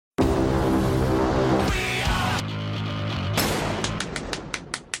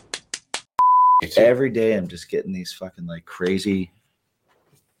too. Every day I'm just getting these fucking like crazy.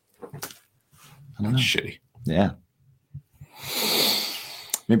 I don't know. Shitty. Yeah.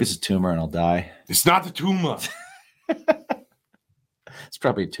 Maybe it's a tumor and I'll die. It's not the tumor. It's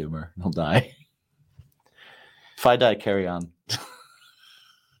probably a tumor and I'll die. If I die, carry on.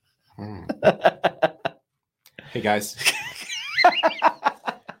 Hey guys.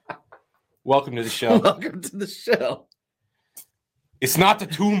 Welcome to the show. Welcome to the show. It's not the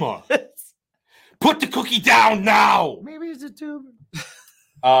tumor. Put the cookie down now. Maybe it's a tumor.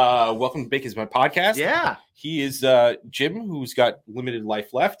 Welcome to Bacon's My Podcast. Yeah. He is Jim, who's got limited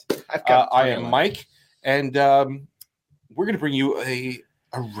life left. I am Mike, and we're going to bring you a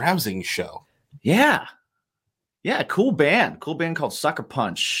rousing show. Yeah. Yeah, cool band. Cool band called Sucker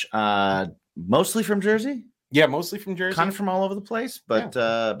Punch. Mostly from Jersey. Yeah, mostly from Jersey. Kind of from all over the place, but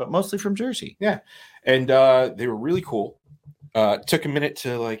mostly from Jersey. Yeah. And they were really cool. Took a minute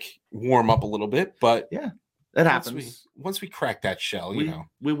to like warm up a little bit, but yeah, that happens. Once we crack that shell, we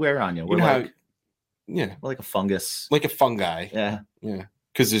wear on you. We're we're like a fungus. Like a fungi. Yeah. Yeah.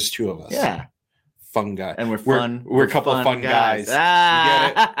 Because there's two of us. Yeah. Fungi. And we're fun. We're a couple of fun guys. You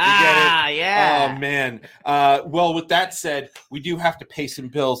get it? Yeah. Oh, man. Well, with that said, we do have to pay some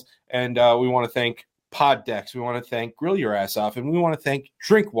bills, and we want to thank Poddex. We want to thank Grill Your Ass Off, and we want to thank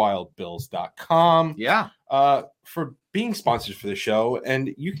DrinkWildBills.com. Yeah. For being sponsors for the show.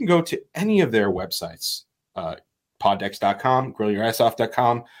 And you can go to any of their websites, Poddex.com,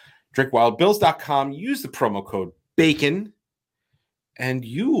 GrillYourAssOff.com, DrinkWildBills.com. Use the promo code BACON, and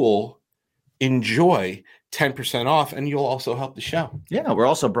you will enjoy 10% off, and you'll also help the show. Yeah, we're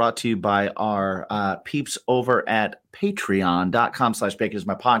also brought to you by our peeps over at patreon.com/bacon is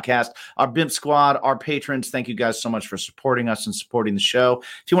my podcast. Our BIMP squad, our patrons, thank you guys so much for supporting us and supporting the show.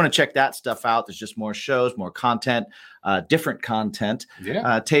 If you want to check that stuff out, there's just more shows, more content, different content,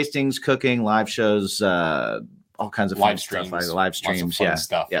 tastings, cooking, live shows, all kinds of fun stuff. Live streams,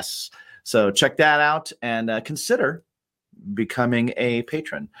 stuff. Yes. So check that out and consider becoming a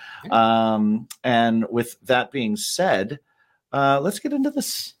patron. And with that being said, let's get into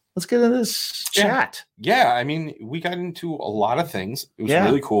this chat. Yeah, I mean, we got into a lot of things. It was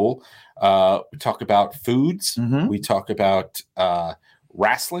really cool. We talked about foods. Mm-hmm. We talk about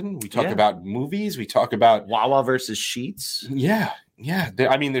wrestling. We talk about movies. We talk about Wawa versus Sheetz. Yeah.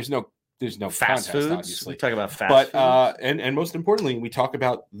 I mean, there's no fast contest, foods. Obviously. We talk about fast foods. And most importantly, we talk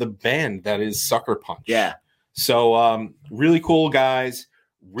about the band that is Sucker Punch. Yeah. So really cool guys,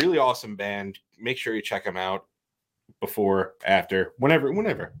 really awesome band. Make sure you check them out before, after, whenever.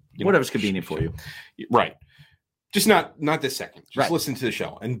 Whatever's convenient for you. Right. Just not this second. Just listen to the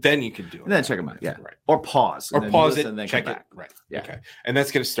show, and then you can do it. And then check them out. Yeah. Right. Or pause. Or pause it and then check come it. back. Right. Yeah. Okay. And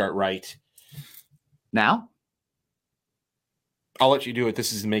that's going to start right now. I'll let you do it.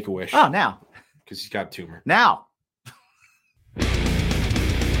 This is Make-A-Wish. Oh, now. Because he's got a tumor. Now.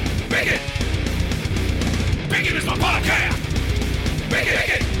 Bacon! Bacon is my podcast!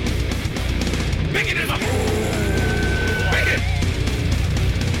 Bacon! Bacon is my... Bacon!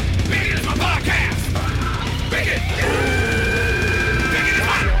 Bacon is my podcast! Bacon! Bacon is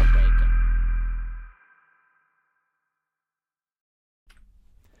my...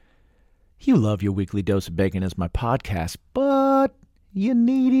 You love your weekly dose of bacon as my podcast, but you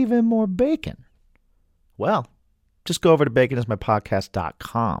need even more bacon. Well, just go over to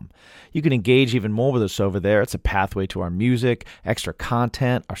baconismypodcast.com. You can engage even more with us over there. It's a pathway to our music, extra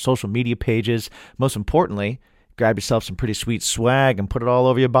content, our social media pages. Most importantly, grab yourself some pretty sweet swag and put it all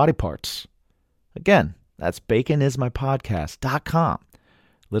over your body parts. Again, that's baconismypodcast.com.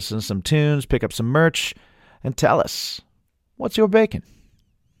 Listen to some tunes, pick up some merch, and tell us, what's your bacon?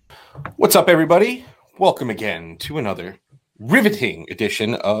 What's up, everybody? Welcome again to another riveting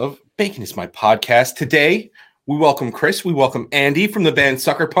edition of Bacon is My Podcast. Today, we welcome Chris. We welcome Andy from the band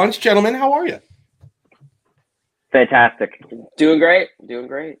Sucker Punch. Gentlemen, how are you? Fantastic. Doing great.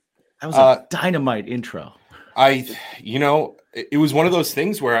 That was a dynamite intro. It was one of those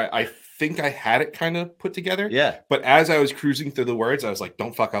things where I think I had it kind of put together. Yeah. But as I was cruising through the words, I was like,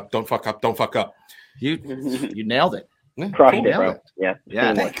 don't fuck up, don't fuck up, don't fuck up. You nailed it. Yeah, Crushed cool. it, bro. Yeah.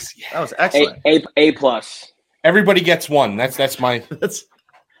 Thanks. Yeah. That was excellent. A plus. Everybody gets one. That's my That's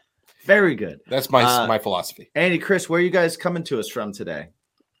very good. That's my philosophy. Andy, Chris, where are you guys coming to us from today?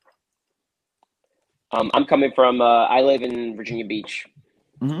 I'm coming from. I live in Virginia Beach,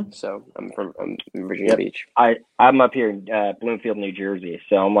 So I'm in Virginia Beach. I'm up here in Bloomfield, New Jersey.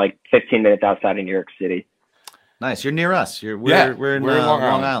 So I'm like 15 minutes outside of New York City. Nice. You're near us. We're in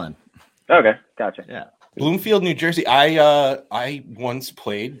Long Island. Okay, gotcha. Yeah. Bloomfield, New Jersey. I once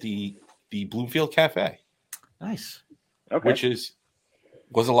played the Bloomfield Cafe. Nice. Okay. Which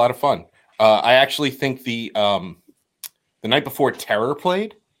was a lot of fun. I actually think the night before Terror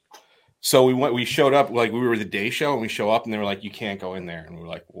played. So we showed up, like we were the day show, and we show up and they were like, you can't go in there. And we were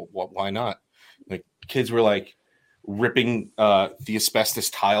like, well, why not? Like kids were like ripping the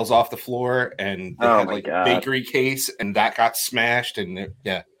asbestos tiles off the floor, and they had like a bakery case, and that got smashed. And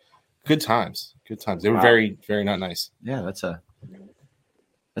yeah, good times. They were very, very not nice. Yeah, that's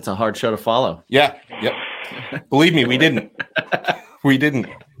a hard show to follow. Yeah. Yep. Believe me, we didn't.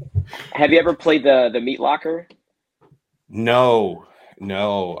 Have you ever played the Meat Locker? No,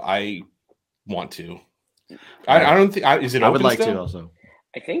 I want to. I don't think. Is it? I would open like still? to also.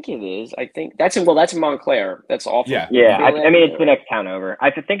 I think it is. I think that's in Montclair. That's awful. Yeah. Yeah, I mean it's the next town over. I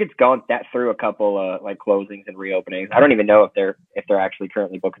think it's gone through a couple like closings and reopenings. I don't even know if they're actually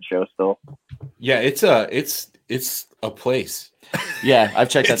currently booking shows still. Yeah, it's a place. Yeah, I've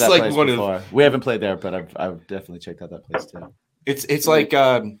checked out It's that like place one of- before. We haven't played there, but I've definitely checked out that place too. It's like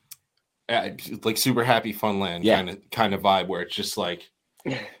Super Happy Funland kind of vibe where it's just like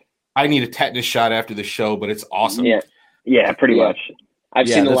I need a tetanus shot after the show, but it's awesome. Yeah, pretty much. I've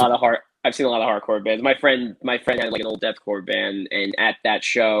seen a lot of hardcore bands. My friend had like an old deathcore band, and at that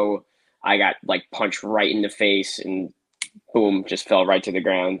show, I got like punched right in the face, and boom, just fell right to the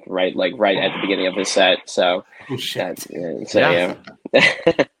ground, right at the beginning of the set. So, Oh, shit. yeah.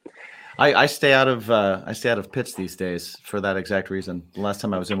 I stay out of pits these days for that exact reason. The last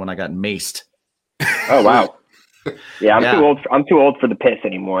time I was in one, I got maced. Oh wow. Yeah, I'm Yeah. too old. I'm too old for the piss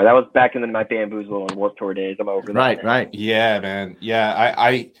anymore. That was back in my Bamboozle and Warped Tour days. I'm over that. Right. Yeah, man. Yeah,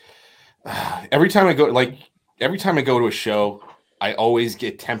 I every time I go to a show, I always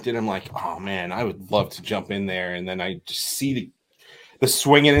get tempted. I'm like, oh man, I would love to jump in there, and then I just see the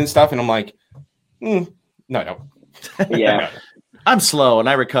swinging and stuff, and I'm like, no. Yeah. I'm slow and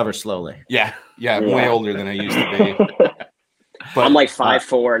I recover slowly. Yeah, I'm way older than I used to be. But I'm like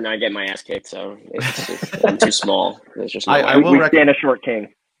 5'4" and I get my ass kicked, so I'm too small. There's just no way. We stand a short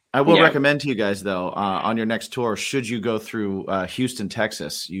king. I will recommend to you guys, though, on your next tour, should you go through Houston,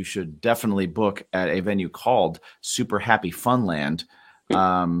 Texas, you should definitely book at a venue called Super Happy Funland.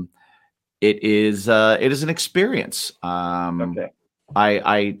 It is an experience. Okay.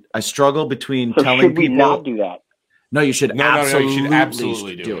 I struggle between So telling should we people. not do that? No, you should No, absolutely, you should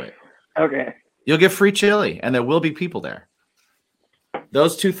absolutely do it. Okay. You'll get free chili, and there will be people there.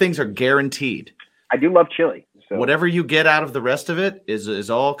 Those two things are guaranteed. I do love chili. So. Whatever you get out of the rest of it is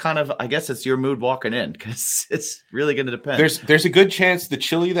all kind of, I guess it's your mood walking in, because it's really going to depend. There's a good chance the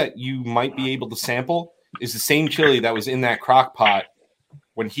chili that you might be able to sample is the same chili that was in that crock pot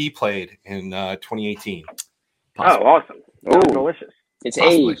when he played in 2018. Oh, awesome! Oh, delicious. It's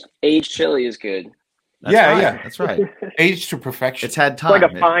Possibly. aged chili is good. That's Yeah, right. yeah. That's right. Aged to perfection. It's had It's time.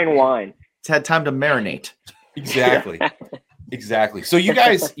 like a fine wine. It's had time to marinate. Exactly. Exactly. So you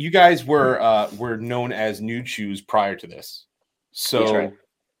guys were known as Nude Shoes prior to this. So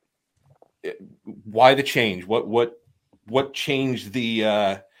why the change? What changed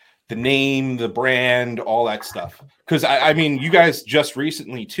the name, the brand, all that stuff? Because I mean, you guys just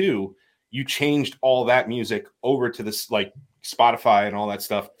recently too, you changed all that music over to this like Spotify and all that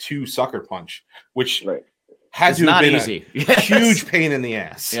stuff to Sucker Punch, which had It's to have not been easy. a Yes. huge pain in the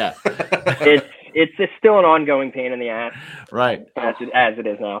ass. Yeah. It's still an ongoing pain in the ass Right. as it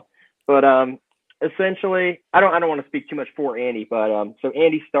is now. But essentially, I don't want to speak too much for Andy, but so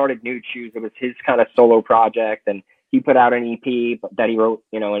Andy started Nude Shoes. It was his kind of solo project, and he put out an EP that he wrote,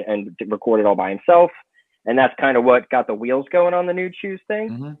 and recorded all by himself. And that's kind of what got the wheels going on the Nude Shoes thing.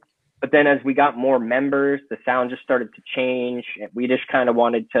 Mm-hmm. But then as we got more members, the sound just started to change. We just kind of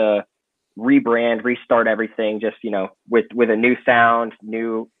wanted to rebrand, restart everything, just, with a new sound,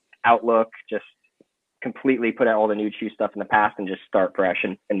 new outlook, just completely put out all the Nude Shoes stuff in the past and just start fresh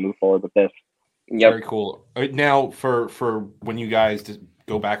and move forward with this. Yep. Very cool. Now, for when you guys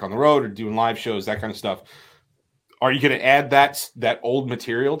go back on the road or doing live shows, that kind of stuff, are you going to add that old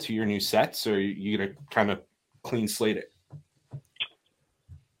material to your new sets, or are you going to kind of clean slate it?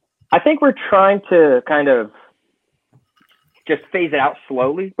 I think we're trying to kind of just phase it out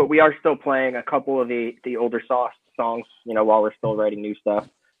slowly, but we are still playing a couple of the older songs, while we're still writing new stuff.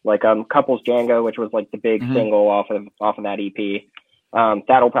 Like Couples Django, which was like the big single off of that EP.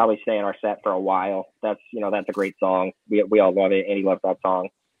 That'll probably stay in our set for a while. That's a great song. We all love it. Andy loves that song.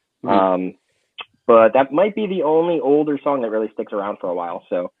 But that might be the only older song that really sticks around for a while.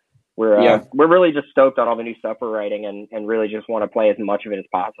 So we're really just stoked on all the new stuff we're writing and really just want to play as much of it as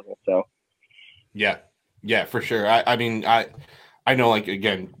possible. So yeah, for sure. I mean, I know, like,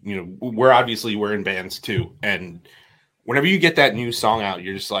 again, we're in bands too, and whenever you get that new song out,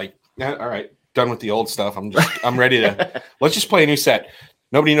 you're just like, all right, done with the old stuff. I'm ready to let's just play a new set.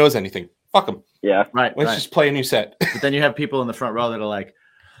 Nobody knows anything. Fuck them. Yeah. Right. Let's right. just play a new set. But then you have people in the front row that are like,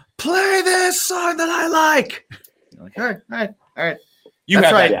 play this song that I like. You're like, all right. You That's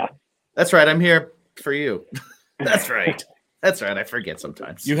have right. that. Yeah. That's right. I'm here for you. That's right. That's right. I forget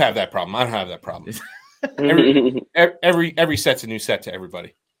sometimes. You have that problem. I don't have that problem. Yeah. Every set's a new set to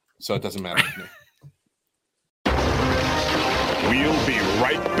everybody, so it doesn't matter to me. We'll be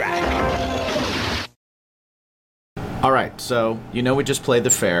right back. All right. So, we just played the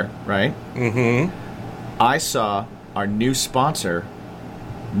fair, right? Mm-hmm. I saw our new sponsor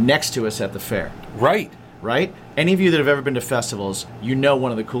next to us at the fair, Right. right? Any of you that have ever been to festivals,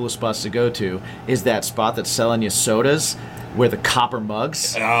 one of the coolest spots to go to is that spot that's selling you sodas where the copper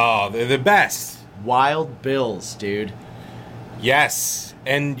mugs. Oh, they're the best. Wild Bills, dude. Yes.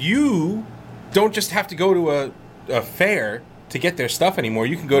 And you don't just have to go to a fair to get their stuff anymore.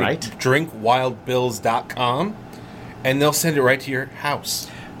 You can go Right. to drinkwildbills.com and they'll send it right to your house.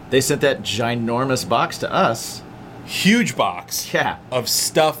 They sent that ginormous box to us. Huge box Yeah. of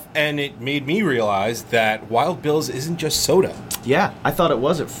stuff, and it made me realize that Wild Bills isn't just soda. Yeah, I thought it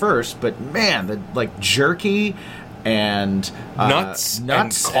was at first, but man, the jerky and Nuts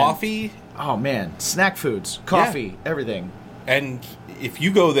and coffee. oh man, snack foods, coffee, everything. And if you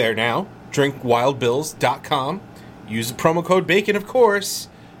go there now, drinkwildbills.com, use the promo code BACON, of course,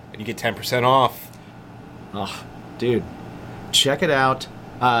 and you get 10% off. Oh, dude, check it out.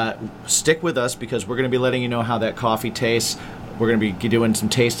 Stick with us because we're going to be letting you know how that coffee tastes. We're going to be doing some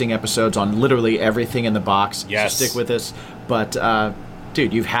tasting episodes on literally everything in the box. Yes. So stick with us. But,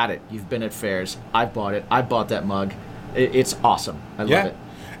 dude, you've had it. You've been at fairs. I've bought it. I bought that mug. It's awesome. I love it.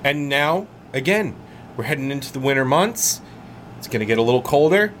 And now, again, we're heading into the winter months. It's going to get a little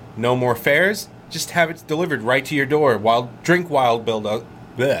colder. No more fairs. Just have it delivered right to your door.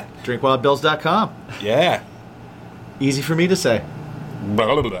 Drinkwildbills.com. Yeah. Easy for me to say.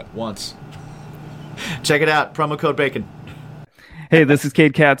 Blah, blah, blah. Once. Check it out. Promo code BACON. Hey, this is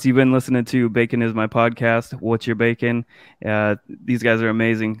Cade Katz. You've been listening to Bacon is My Podcast. What's your bacon? These guys are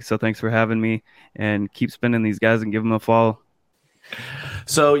amazing, so thanks for having me. And keep spinning these guys and give them a follow.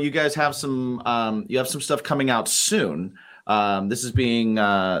 So you guys have some stuff coming out soon. This is being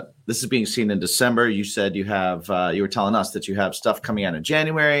seen in December. You said you were telling us that you have stuff coming out in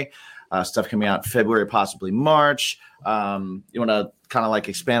January, stuff coming out in February, possibly March. You want to kind of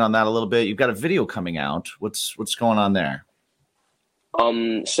expand on that a little bit? You've got a video coming out. What's going on there?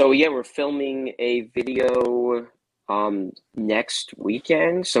 So yeah, we're filming a video next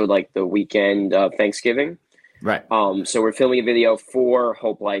weekend. So the weekend of Thanksgiving. Right. So we're filming a video for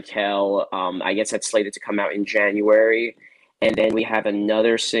Hope Like Hell. I guess that's slated to come out in January. And then we have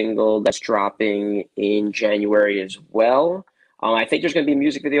another single that's dropping in January as well. I think there's going to be a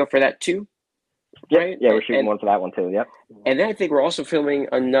music video for that too. Right? Yeah, we're shooting one for that one too. Yep. And then I think we're also filming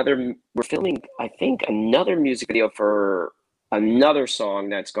another music video for another song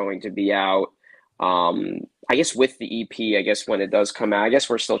that's going to be out. I guess with the EP, I guess when it does come out, I guess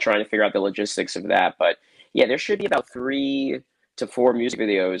we're still trying to figure out the logistics of that. But yeah, there should be about 3 to 4 music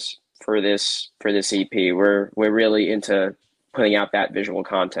videos for this EP. We're really into putting out that visual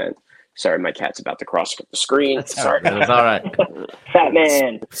content. Sorry, my cat's about to cross the screen. Sorry. That's all right. Fat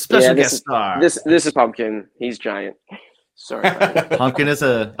man. Special Yeah, guest star. This is Pumpkin. He's giant. Sorry. Pumpkin is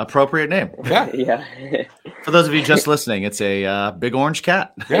a appropriate name. Yeah. Yeah. For those of you just listening, it's a big orange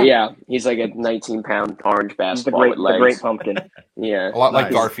cat. Yeah. Yeah. He's like a 19-pound orange basketball with legs. The great pumpkin. Yeah. A lot like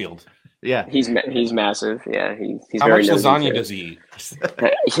Nice. Garfield. Yeah. He's massive. Yeah. He's How very much nosy, lasagna too. does he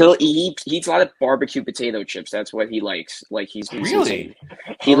eat? He eats a lot of barbecue potato chips. That's what he likes. He's Really?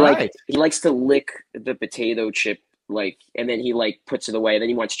 He All right. he likes to lick the potato chip and then he puts it away. Then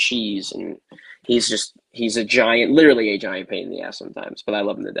he wants cheese, and he's a giant, literally a giant pain in the ass sometimes. But I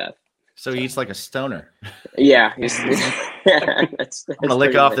love him to death. So he eats like a stoner. Yeah, I'm gonna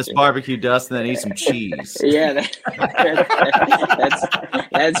lick off this barbecue dust and then eat some cheese. Yeah,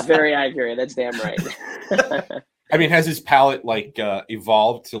 that's very accurate. That's damn right. I mean, has his palate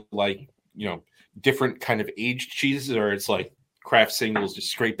evolved to different kind of aged cheeses, or it's Kraft singles just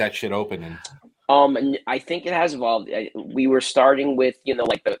scrape that shit open and And I think it has evolved. We were starting with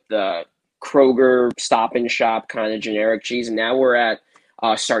the Kroger Stop and Shop kind of generic cheese, and now we're at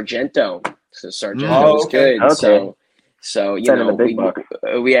Sargento. So Sargento is good. Okay. So Spending the big buck.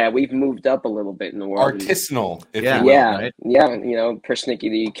 we've moved up a little bit in the world. artisanal, if Yeah. you will. Yeah, right? yeah, Persnickety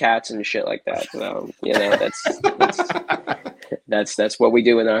the cats and shit like that. So that's what we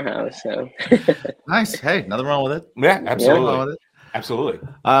do in our house. So Nice. Hey, nothing wrong with it. Yeah, Nothing absolutely. wrong with it. Absolutely.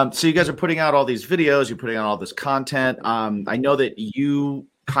 So you guys are putting out all these videos, you're putting out all this content. I know that you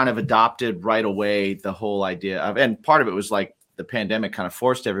kind of adopted right away the whole idea of, and part of it was the pandemic kind of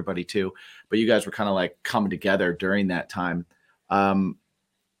forced everybody to, but you guys were kind of like coming together during that time.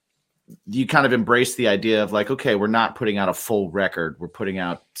 You kind of embrace the idea of like, okay, we're not putting out a full record. We're putting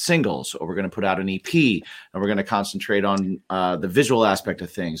out singles, or we're going to put out an EP, and we're going to concentrate on the visual aspect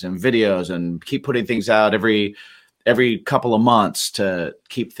of things and videos, and keep putting things out every couple of months to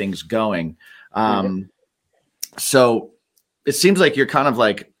keep things going. So it seems like you're kind of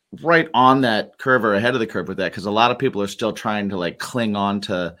like right on that curve or ahead of the curve with that, because a lot of people are still trying to like cling on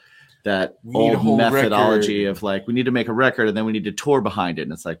to that old methodology of like, we need to make a record and then we need to tour behind it.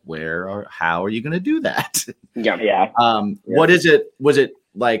 And it's like, how are you going to do that? Yeah. What is it? Was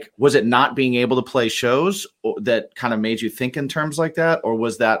it not being able to play shows that kind of made you think in terms like that? Or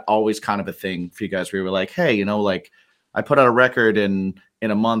was that always kind of a thing for you guys where you were like, hey, like I put out a record in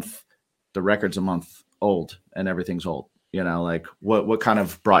a month, the record's a month old and everything's old, like what kind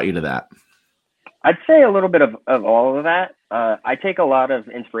of brought you to that? I'd say a little bit of all of that. I take a lot of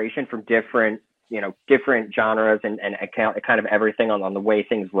inspiration from different genres and kind of everything on the way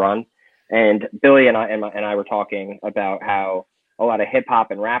things run. And Billy and I were talking about how a lot of hip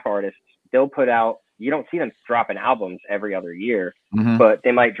hop and rap artists, they'll put out, you don't see them dropping albums every other year, but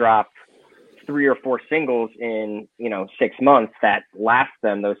they might drop 3 or 4 singles in, 6 months that last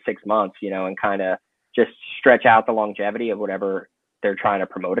them those 6 months, and kind of just stretch out the longevity of whatever they're trying to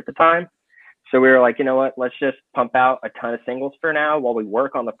promote at the time. So we were like, you know what, let's just pump out a ton of singles for now while we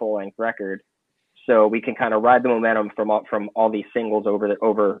work on the full length record, so we can kind of ride the momentum from all these singles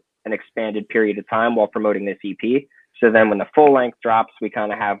over an expanded period of time while promoting this EP. So then when the full length drops, we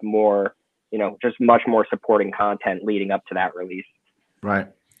kind of have more, just much more supporting content leading up to that release. Right.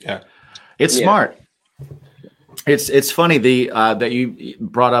 Yeah. It's smart. It's funny that you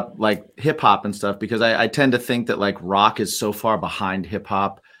brought up like hip hop and stuff, because I tend to think that like rock is so far behind hip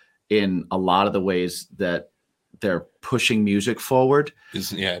hop in a lot of the ways that they're pushing music forward.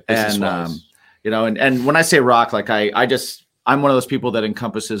 And when I say rock, like I'm one of those people that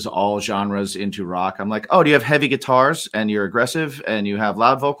encompasses all genres into rock. I'm like, oh, do you have heavy guitars and you're aggressive and you have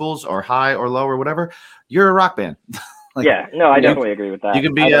loud vocals or high or low or whatever? You're a rock band. I definitely agree with that. You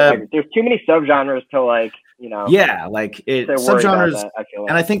can be there's too many subgenres to like, subgenres. That, I feel like.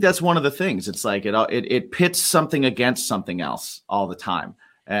 And I think that's one of the things. It's like it pits something against something else all the time.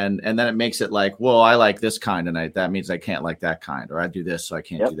 And then it makes it like, well, I like this kind, and that means I can't like that kind, or I do this, so I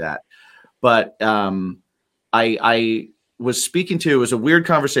can't do that. But I was speaking to, it was a weird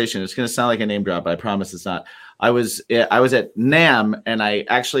conversation. It's going to sound like a name drop, but I promise it's not. I was at NAMM, and I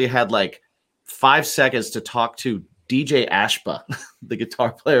actually had like 5 seconds to talk to DJ Ashba, the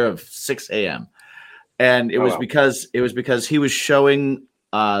guitar player of 6 a.m. And it was because he was showing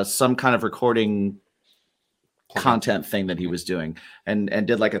some kind of recording content thing that he was doing, and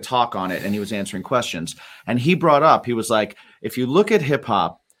did like a talk on it, and he was answering questions. And he brought up, he was like, if you look at hip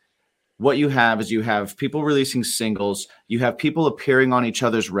hop, what you have is you have people releasing singles, you have people appearing on each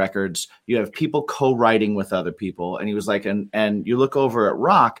other's records, you have people co-writing with other people. And he was like, and you look over at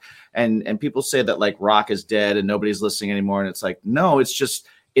rock, and people say that like rock is dead and nobody's listening anymore. And it's like, no, it's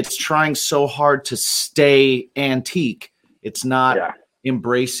trying so hard to stay antique. It's not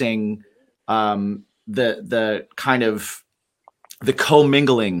embracing the kind of the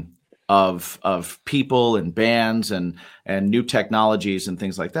commingling of people and bands and new technologies and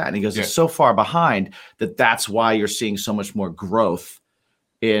things like that. And he goes, it's so far behind that's why you're seeing so much more growth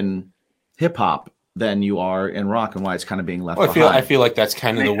in hip hop than you are in rock, and why it's kind of being left behind. I feel like that's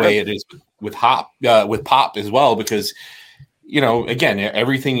kind of the way it is with pop as well, because again,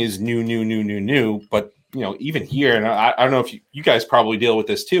 everything is new, but even here, and I don't know if you guys probably deal with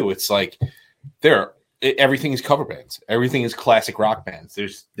this too. It's like everything is cover bands. Everything is classic rock bands.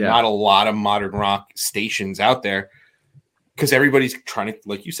 There's not a lot of modern rock stations out there, because everybody's trying to,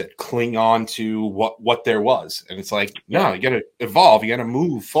 like you said, cling on to what there was. And it's like, no, you got to evolve. You got to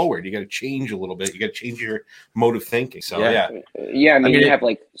move forward. You got to change a little bit. You got to change your mode of thinking. So, I mean, you have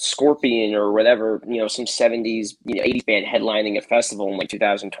like Scorpion or whatever, some 70s, 80s band headlining a festival in like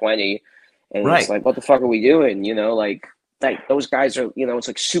 2020. And it's like, what the fuck are we doing? Like those guys are, it's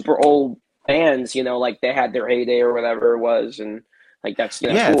like super old bands, like they had their heyday or whatever it was, and like that's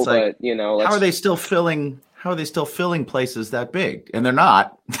cool, like, but how are they still filling places that big? And they're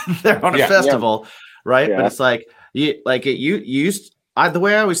not. They're on a festival, right? But it's like the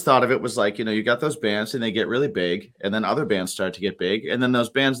way I always thought of it was like, you got those bands and they get really big, and then other bands start to get big, and then those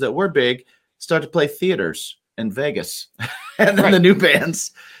bands that were big start to play theaters in Vegas, and then the new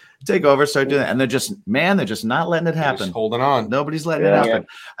bands take over, start doing that, and they're just not letting it happen. Just holding on. Nobody's letting it happen.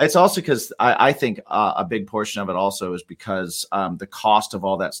 It's also because I think a big portion of it also is because the cost of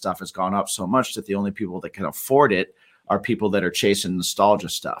all that stuff has gone up so much that the only people that can afford it are people that are chasing nostalgia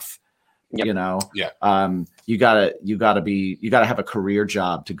stuff. Yep. You know, Yeah. You gotta have a career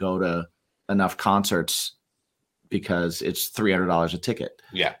job to go to enough concerts because it's $300 a ticket.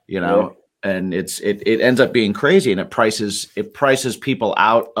 Yeah. You know, and it ends up being crazy, and it prices people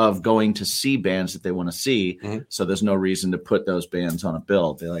out of going to see bands that they want to see. Mhm. So there's no reason to put those bands on a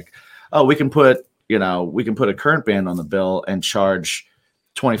bill. They're like, oh, we can put a current band on the bill and charge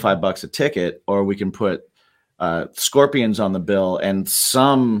 $25 a ticket, or we can put Scorpions on the bill and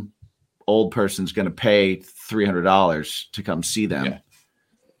some old person's going to pay $300 to come see them. Yeah.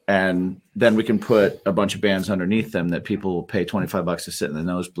 And then we can put a bunch of bands underneath them that people will pay $25 to sit in the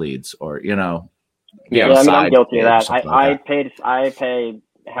nosebleeds, or, you know. Yeah, I mean, I'm side guilty of or that. something I like that. I pay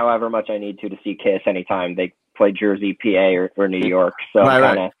however much I need to see Kiss anytime they play Jersey, PA, or New York. So Right,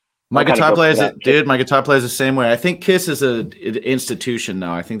 I'm right. My kinda guitar guilty player of that. dude. My guitar player is the same way. I think Kiss is an institution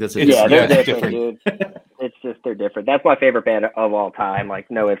now. I think that's a Yeah, they're Yeah, different, dude. It's just they're different. That's my favorite band of all time. Like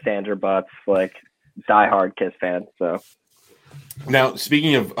no ifs, ands, or buts. Like diehard Kiss fan. So Now,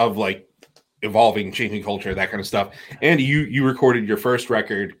 speaking of like evolving, changing culture, that kind of stuff, Andy, you recorded your first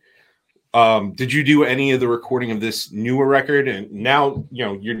record. Did you do any of the recording of this newer record? And now, you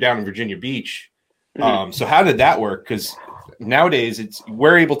know, you're down in Virginia Beach. So how did that work? Because nowadays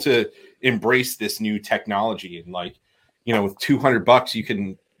we're able to embrace this new technology, and like, you know, with $200 you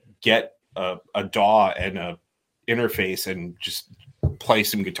can get a DAW and a interface and just play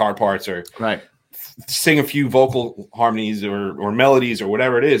some guitar parts, or right. sing a few vocal harmonies or melodies or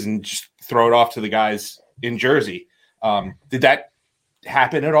whatever it is, and just throw it off to the guys in Jersey. Did that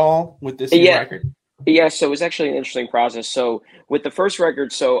happen at all with this new record? Yeah, so it was actually an interesting process. So with the first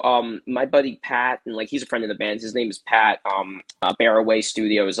record, my buddy Pat, and like he's a friend of the band. His name is Pat. Barraway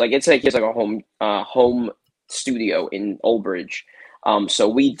Studios. He has like a home studio in Old Bridge. So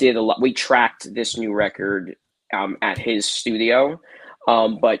we did a lot. We tracked this new record at his studio.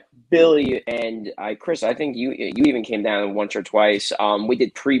 But Billy and Chris, I think you even came down once or twice. We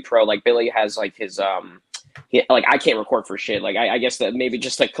did pre-pro. Like Billy has like his I can't record for shit. Like I guess that maybe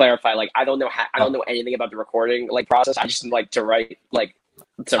just to clarify, like I don't know anything about the recording like process. I just like to write a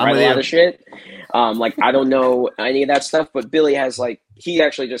lot of shit. Like I don't know any of that stuff. But Billy has he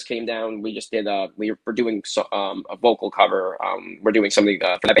actually just came down. We just did we're doing a vocal cover. We're doing something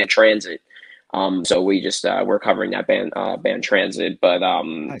for that band Transit. So we just we're covering that band Transit. But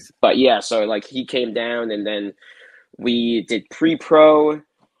Nice. but yeah, so like he came down, and then we did pre-pro,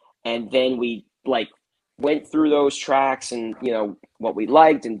 and then we went through those tracks and, you know, what we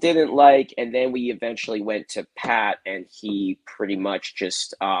liked and didn't like. And then we eventually went to Pat, and he pretty much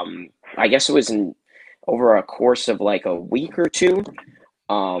just, I guess it was over a course of like a week or two.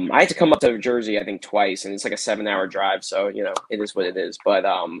 I had to come up to Jersey, I think twice, and it's like a 7-hour drive. So, you know, it is what it is. But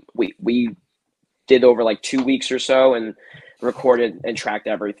we did over like 2 weeks or so and recorded and tracked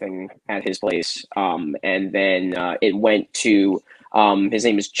everything at his place. And then it went to, his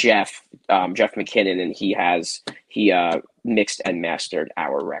name is Jeff McKinnon, and he mixed and mastered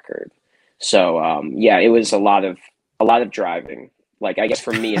our record. So yeah, it was a lot of driving. Like I guess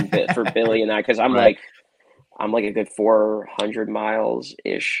for me and for Billy and I, because I'm Right. I'm like a good 400 miles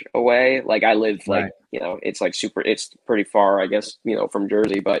ish away. Like I live Right. you know, it's it's pretty far, I guess, you know, from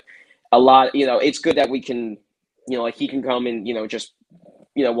Jersey, but a lot, you know, it's good that we can, you know, like he can come and, you know, just,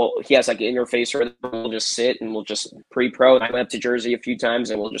 you know, well, he has like an interface where we'll just sit and we'll just pre-pro. And I went up to Jersey a few times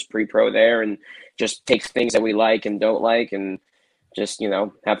and we'll just pre-pro there and just take things that we like and don't like and just, you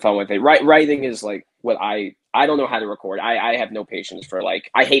know, have fun with it. Writing is like what I don't know how to record. I have no patience for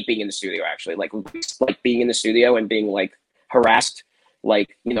I hate being in the studio actually. Like being in the studio and being like harassed.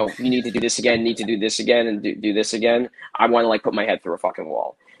 Like, you know, you need to do this again, need to do this again and do this again. I want to put my head through a fucking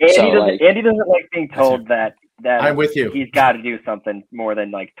wall. Andy doesn't like being told that I'm with you. He's got to do something more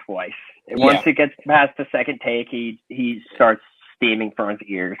than twice. Once it gets past the second take, he starts steaming from his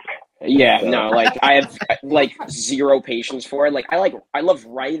ears. Yeah, no, I have zero patience for it. I love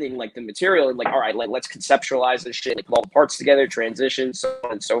writing the material and all right, let's conceptualize this shit, put all the parts together, transitions, so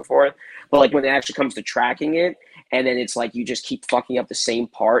on and so forth. But when it actually comes to tracking it, and then it's you just keep fucking up the same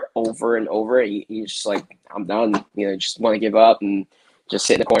part over and over, you just I'm done. You know, just want to give up and just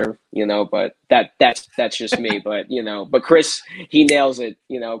sit in the corner, you know, but that's just me. But, you know, but Chris, he nails it,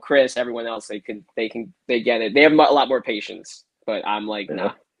 you know, Chris, everyone else, they get it. They have a lot more patience, but I'm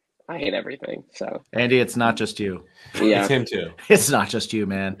nah, I hate everything. So Andy, it's not just you. Yeah. It's him too. It's not just you,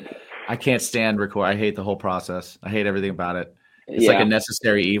 man. I can't stand record. I hate the whole process. I hate everything about it. It's like a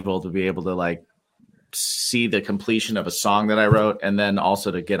necessary evil to be able to see the completion of a song that I wrote and then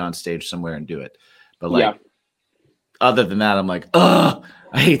also to get on stage somewhere and do it. But other than that, I'm ugh,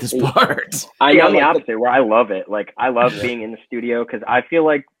 I hate this part. I know I'm the like, opposite, where I love it. Like, I love being in the studio because I feel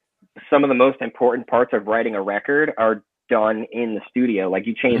like some of the most important parts of writing a record are done in the studio. Like,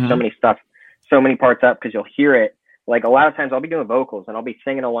 you change so many stuff, so many parts up because you'll hear it. Like, a lot of times I'll be doing vocals and I'll be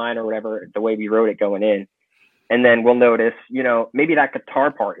singing a line or whatever the way we wrote it going in. And then we'll notice, you know, maybe that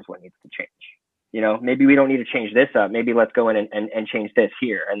guitar part is what needs to change. You know, maybe we don't need to change this up. Maybe let's go in and change this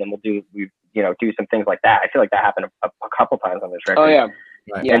here. And then we'll do some things like that. I feel like that happened a couple times on this record. oh yeah.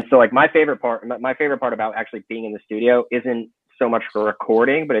 Right. Yeah. And so like my favorite part about actually being in the studio isn't so much for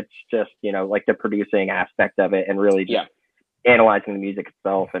recording, but it's just, you know, like the producing aspect of it and really just analyzing the music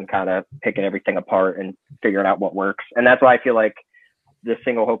itself and kind of picking everything apart and figuring out what works. And that's why I feel like the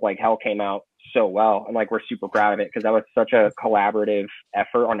single Hope Like Hell came out so well. And like, we're super proud of it because that was such a collaborative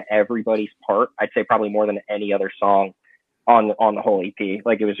effort on everybody's part. I'd say probably more than any other song on the whole EP.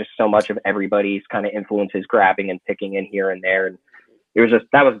 Like, it was just so much of everybody's kind of influences grabbing and picking in here and there. And it was just,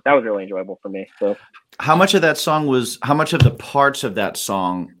 that was really enjoyable for me. So How much of the parts of that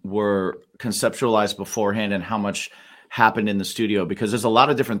song were conceptualized beforehand and how much happened in the studio? Because there's a lot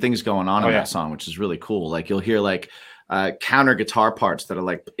of different things going on in that song, which is really cool. Like, you'll hear like counter guitar parts that are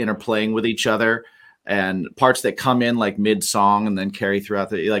like interplaying with each other and parts that come in like mid song and then carry throughout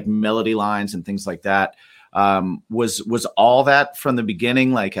the like melody lines and things like that. Was all that from the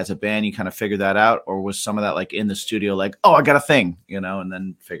beginning, like as a band, you kind of figured that out, or was some of that like in the studio, like, oh, I got a thing, you know, and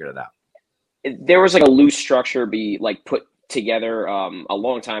then figured it out? There was like a loose structure put together a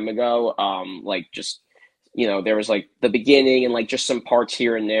long time ago. Like, just, you know, there was like the beginning and like just some parts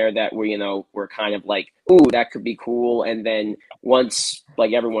here and there that were, you know, were kind of like, ooh, that could be cool. And then once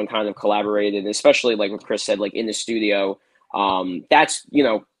like everyone kind of collaborated, especially like what Chris said, like in the studio, that's, you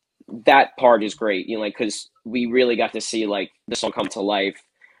know, that part is great, you know, like, because we really got to see like the song come to life,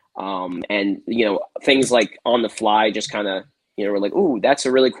 and you know, things like on the fly just kind of, you know, we're like, ooh, that's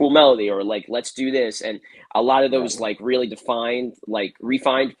a really cool melody, or like, let's do this. And a lot of those like really defined, like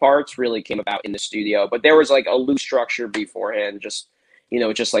refined parts really came about in the studio, but there was like a loose structure beforehand, just, you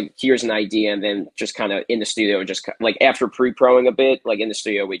know, just like, here's an idea, and then just kind of in the studio, just like after pre-proing a bit, like in the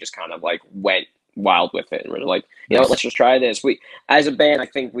studio, we just kind of like went wild with it, and we're like, you know, let's just try this. We, as a band, I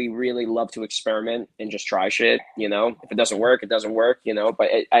think we really love to experiment and just try shit, you know. If it doesn't work, it doesn't work, you know, but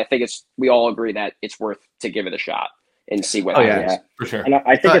I think we all agree that it's worth to give it a shot and see what happens. yeah, For sure. and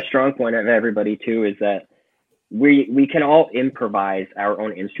I think a strong point of everybody too is that we can all improvise our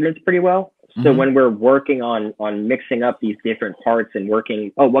own instruments pretty well. So when we're working on mixing up these different parts and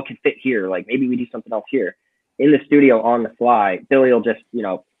working, oh, what can fit here? Like, maybe we do something else here. In the studio on the fly, Billy will just, you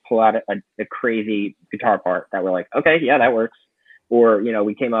know, pull out a crazy guitar part that we're like, okay, yeah, that works. Or, you know,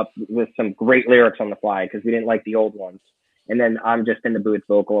 we came up with some great lyrics on the fly because we didn't like the old ones. And then I'm just in the booth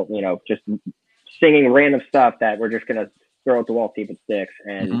vocal, you know, just singing random stuff that we're just going to throw at the wall, see if it sticks.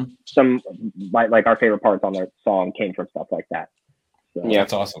 And some, like our favorite parts on the song came from stuff like that. So Yeah,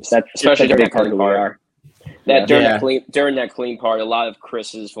 That's awesome. that's especially such a during big part of who we are. that Yeah. during that clean part, a lot of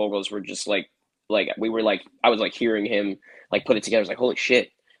Chris's vocals were just like we were like, I was like hearing him like put it together. I was like, holy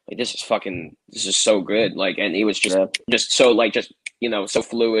shit, like this is so good. Like, and he was just so like, just, you know, so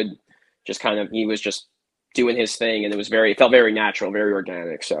fluid, just kind of, he was just doing his thing, and it felt very natural, very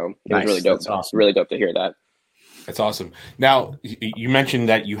organic. So it was really dope. That's awesome. Really dope to hear that. That's awesome. Now, you mentioned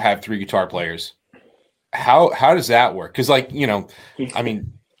that you have 3 guitar players. How does that work? Because, like, you know, I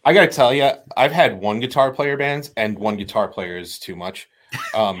mean, I got to tell you, I've had 1 guitar player bands, and 1 guitar player is too much.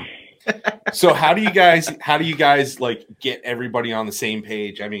 So how do you guys like get everybody on the same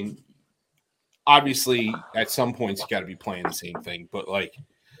page? I mean, obviously, at some points you got to be playing the same thing, but like,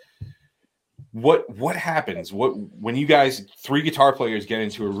 what happens? When you guys 3 guitar players get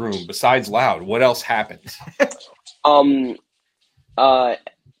into a room besides loud? What else happens?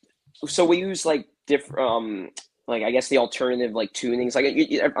 So we use like different, like, I guess the alternative like tunings. Like, I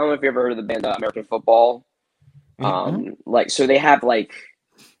don't know if you ever heard of the band American Football. Like, so they have like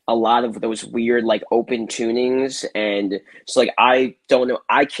a lot of those weird like open tunings, and so like, I don't know,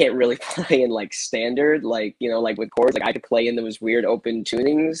 I can't really play in like standard, like, you know, like with chords. Like, I could play in those weird open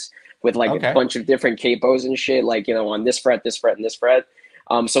tunings with like a bunch of different capos and shit, like, you know, on this fret, this fret, and this fret.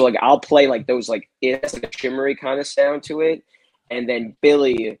 So like, I'll play like those, like, it has like a shimmery kind of sound to it, and then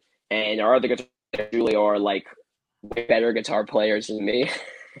Billy and our other guitar player, Julie, are like way better guitar players than me.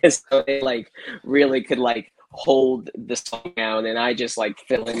 So they like really could like hold the song down, and I just like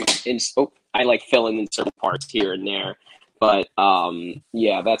fill in certain parts here and there. But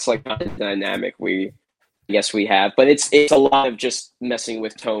yeah, that's like kind of the dynamic we have. But it's a lot of just messing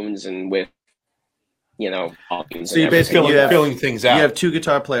with tones and with, volumes So you and basically everything. filling things out. You have two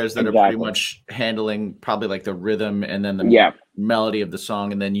guitar players that are pretty Exactly. much handling probably like the rhythm and then the melody of the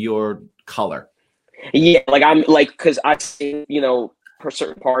song, and then your color. Yeah, like I'm like, because I sing, for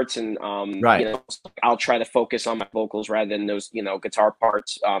certain parts, and Right. I'll try to focus on my vocals rather than those, guitar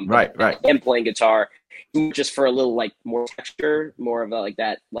parts. Right. And playing guitar just for a little like more texture, more of a like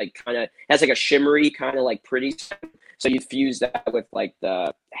that, like kind of has like a shimmery kind of like pretty sound. So you fuse that with like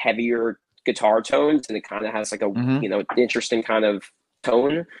the heavier guitar tones, and it kind of has like a interesting kind of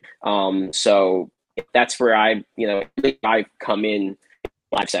tone. So that's where I come in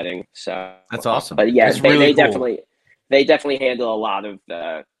live setting. So That's awesome. But yeah, That's they really cool. definitely handle a lot of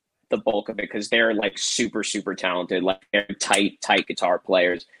the bulk of it, because they're like super, super talented, like they're tight guitar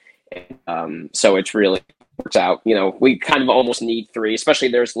players. So it's really works out. We kind of almost need three, especially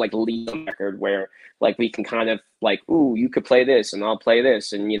there's like lead on record where like we can kind of like, ooh, you could play this and I'll play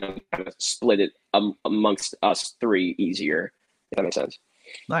this, and kind of split it amongst us three easier. If that makes sense.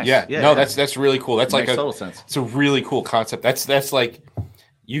 Nice. Yeah. No, that's really cool. That's like makes total sense. It's a really cool concept. That's like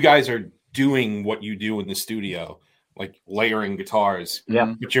you guys are doing what you do in the studio, like layering guitars.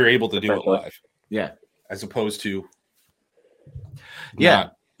 Yeah. But you're able to do it live. Yeah. As opposed to Yeah.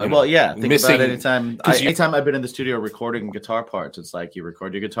 Well, yeah. Think missing- about anytime you- anytime I've been in the studio recording guitar parts, it's like you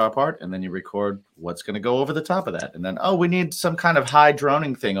record your guitar part and then you record what's going to go over the top of that. And then, we need some kind of high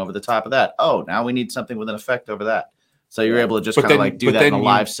droning thing over the top of that. Oh, now we need something with an effect over that. So you're able to just But kind of then- like do but that in then a you-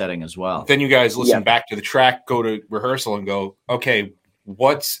 live setting as well. Then you guys listen Yeah. back to the track, go to rehearsal, and go, okay,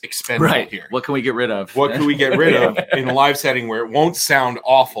 what's expendable Right. here? What can we get rid of? What can we get rid of in a live setting where it won't sound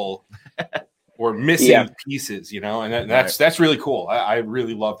awful or missing pieces? And that's really cool. I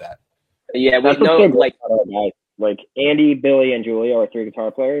really love that. Yeah, we That's what's know so great like about our guys. Like Andy, Billy, and Julia, our three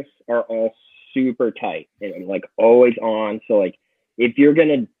guitar players, are all super tight and like always on. So like, if you're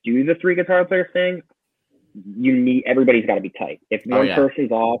gonna do the three guitar player thing, everybody's got to be tight. If one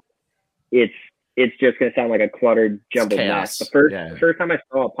person's off, it's just gonna sound like a cluttered, jumbled mess. The first time I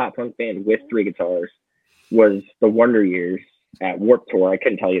saw a pop punk band with three guitars was the Wonder Years at Warped Tour. I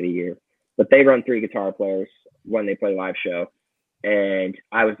couldn't tell you the year, but they run three guitar players when they play live show. And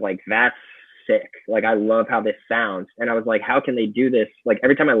I was like, that's sick. Like, I love how this sounds. And I was like, how can they do this? Like,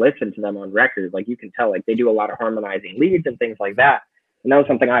 every time I listen to them on record, like, you can tell, like, they do a lot of harmonizing leads and things like that. And that was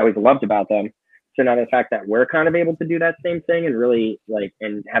something I always loved about them. So now the fact that we're kind of able to do that same thing and really, like,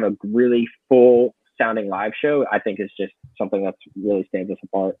 and have a really full sounding live show, I think is just something that's really stands us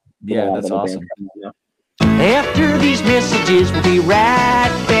apart. Yeah, that's awesome. After these messages, we'll be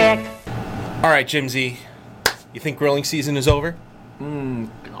right back. All right, Jim Z, you think grilling season is over?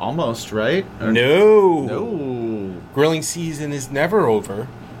 Almost, right? No. Grilling season is never over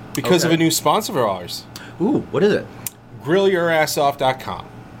because of a new sponsor of ours. Ooh, what is it? GrillYourAssOff.com.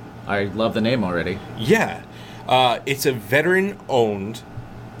 I love the name already. Yeah. It's a veteran-owned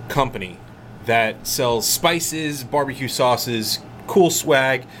company that sells spices, barbecue sauces, cool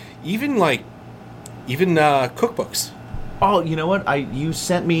swag, even cookbooks. Oh, you know what? You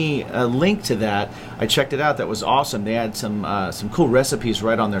sent me a link to that. I checked it out. That was awesome. They had some cool recipes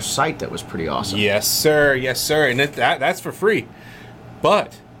right on their site. That was pretty awesome. Yes, sir. Yes, sir. And that's for free.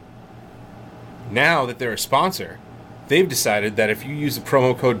 But now that they're a sponsor, they've decided that if you use the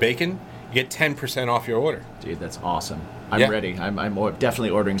promo code BACON, you get 10% off your order. Dude, that's awesome. I'm ready. I'm definitely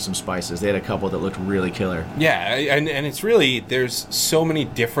ordering some spices. They had a couple that looked really killer. Yeah, and it's really, there's so many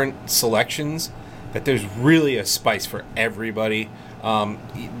different selections that there's really a spice for everybody.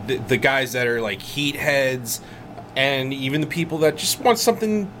 The guys that are like heat heads, and even the people that just want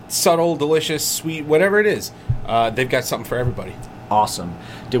something subtle, delicious, sweet, whatever it is, they've got something for everybody. Awesome.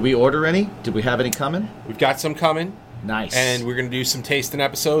 Did we order any? Did we have any coming? We've got some coming. Nice. And we're going to do some tasting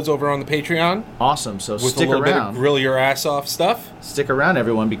episodes over on the Patreon. Awesome. So with stick a little around. bit of grill your ass off stuff. Stick around,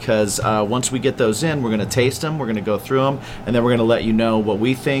 everyone, because once we get those in, we're going to taste them, we're going to go through them, and then we're going to let you know what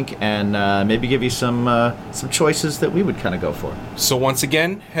we think and maybe give you some choices that we would kind of go for. So once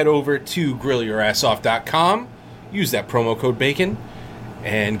again, head over to grillyourassoff.com, use that promo code BACON,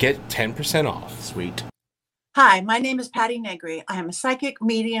 and get 10% off. Sweet. Hi, my name is Patty Negri. I am a psychic,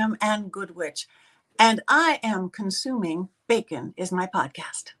 medium, and good witch. And I am consuming Bacon is my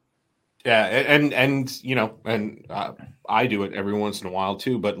podcast. Yeah, and you know, and I do it every once in a while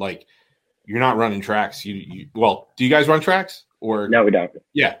too. But like, you're not running tracks. You well, do you guys run tracks or no? We don't.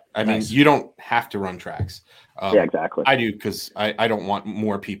 Yeah, I mean, you don't have to run tracks. Yeah, exactly. I do because I don't want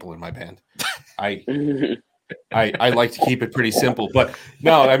more people in my band. I like to keep it pretty simple. But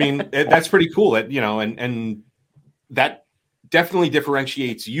no, I mean that's pretty cool. That you know, and that definitely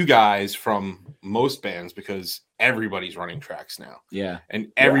differentiates you guys from most bands because everybody's running tracks now. Yeah.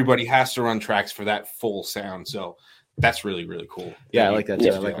 And everybody has to run tracks for that full sound. So that's really, really cool. Yeah, I like that too.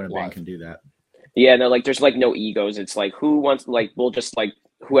 Yeah. I like when a band can do that. Yeah, no, like there's like no egos. It's like who wants like we'll just like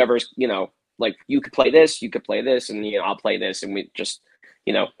whoever's, you know, like you could play this, and you know, I'll play this, and we just,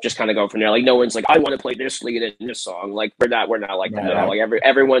 you know, just kind of go from there. Like no one's like, I want to play this lead in this song. Like we're not like that at all. Like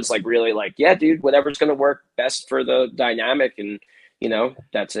everyone's like really like, yeah, dude, whatever's gonna work best for the dynamic, and you know,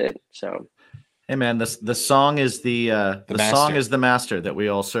 that's it. So hey man, the song is the song is the master that we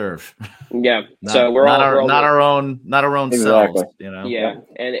all serve. Yeah. So we're not our own selves, you know. Yeah.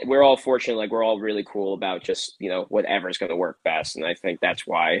 And we're all fortunate, like we're all really cool about just, you know, whatever's gonna work best. And I think that's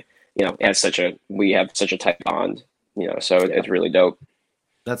why, you know, we have such a tight bond, you know, so it's really dope.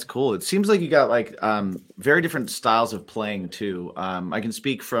 That's cool. It seems like you got like very different styles of playing too. I can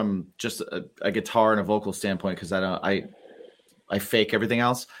speak from just a guitar and a vocal standpoint because I fake everything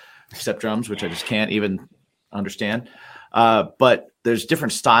else except drums, which I just can't even understand. But there's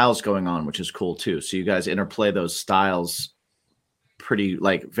different styles going on, which is cool too. So you guys interplay those styles pretty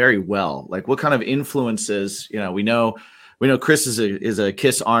like very well. Like what kind of influences? You know, we know Chris is a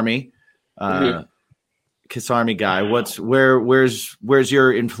Kiss Army. Kiss Army guy. Where's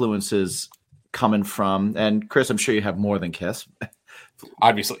your influences coming from? And Chris, I'm sure you have more than Kiss.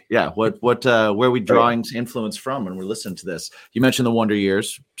 Obviously. Yeah. Where are we drawing influence from when we're listening to this? You mentioned the Wonder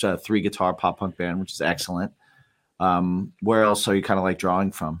Years, which is a 3-guitar pop punk band, which is excellent. Where else are you kind of like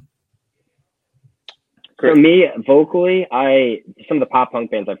drawing from? For me, vocally, some of the pop punk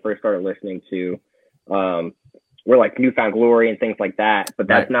bands I first started listening to were like Newfound Glory and things like that, but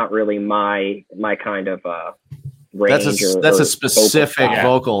that's not really my kind of range. That's a specific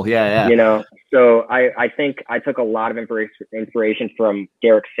vocal. Yeah. You know, so I think I took a lot of inspiration from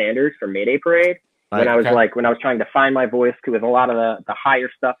Derek Sanders from Mayday Parade. When I was trying to find my voice with a lot of the higher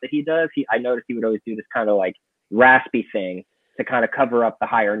stuff that he does, I noticed he would always do this kind of like raspy thing to kind of cover up the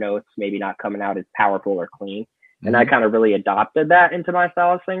higher notes, maybe not coming out as powerful or clean. And I kind of really adopted that into my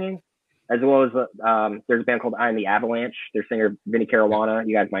style of singing. As well as there's a band called I Am the Avalanche. Their singer, Vinnie Caruana,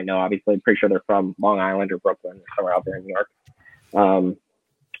 you guys might know, obviously. I'm pretty sure they're from Long Island or Brooklyn or somewhere out there in New York.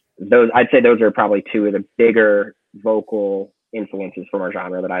 I'd say those are probably two of the bigger vocal influences from our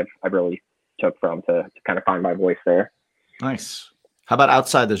genre that I've really took from to kind of find my voice there. Nice. How about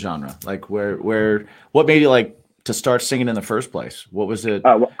outside the genre? Like what made you like to start singing in the first place? What was it?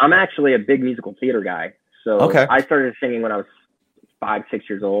 Well, I'm actually a big musical theater guy. So I started singing when I was 5-6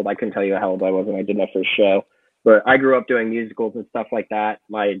 years old. I couldn't tell you how old I was when I did my first show, but I grew up doing musicals and stuff like that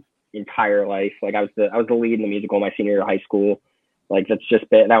my entire life. Like I was the lead in the musical my senior year of high school. Like that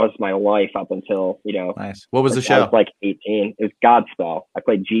was my life up until, you know. Nice. What was the show? I was like 18. It was Godspell. I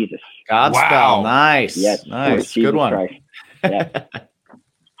played Jesus. Godspell. Wow. Nice. Yes. Nice. Good one. Christ. Yeah.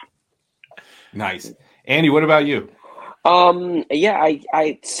 Nice. Andy, what about you? Yeah,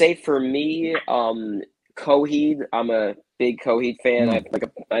 I'd say for me, Coheed. I'm a big Coheed fan. I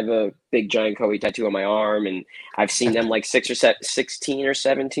have a big giant Coheed tattoo on my arm, and I've seen them like 16 or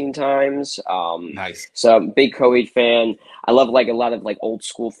 17 times. Nice. So I'm a big Coheed fan. I love like a lot of like old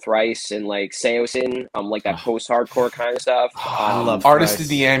school Thrice and like Saosin, like that post-hardcore kind of stuff. I love Artist Thrice. of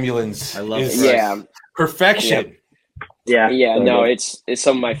the Ambulance. I love is perfection. Yeah, no, it's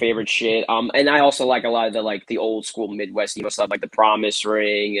some of my favorite shit. And I also like a lot of the old school Midwest emo stuff, like the Promise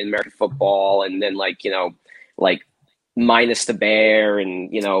Ring and American Football, and then like, you know, like Minus the Bear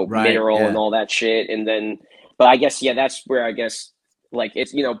and, you know, Mineral and all that shit. And then, but I guess, that's where I guess like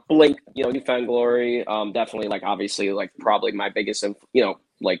it's, you know, Blink, you know, Newfound Glory, definitely like obviously like probably my biggest, you know,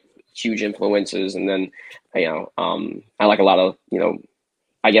 like huge influences. And then, you know, I like a lot of, you know,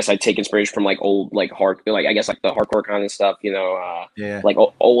 I guess I take inspiration from like old, like I guess like the hardcore kind of stuff, you know, like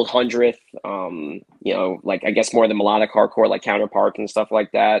old 100th, you know, like I guess more the melodic hardcore, like Counterpart and stuff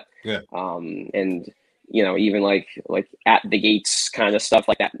like that. Yeah. And, you know, even like At the Gates kind of stuff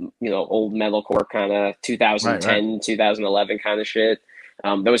like that, you know, old metalcore kind of 2010, 2011 kind of shit.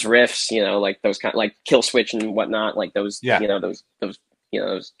 Those riffs, you know, like those kind of like Kill Switch and whatnot, like those, you know, those, you know,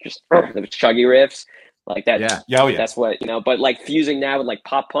 those just those chuggy riffs. Like that, that's what, you know, but like fusing now with like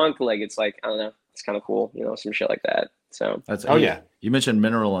pop punk, like it's like, I don't know, it's kind of cool, you know, some shit like that. So that's you mentioned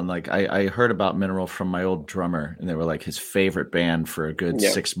Mineral, and like I heard about Mineral from my old drummer, and they were like his favorite band for a good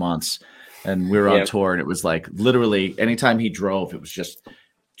 6 months, and we were on tour, and it was like literally anytime he drove, it was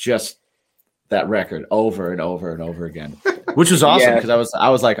just that record over and over and over again, which was awesome because I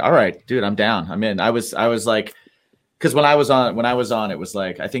was like, all right, dude, I'm down, I'm in. I was like. Because when I was on, it was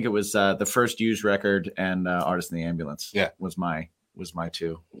like I think it was the first Used record and Artist in the Ambulance. Yeah, was my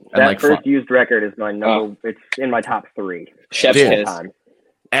two. And that like first Used record is my number. It's in my top 3. Chef's kiss.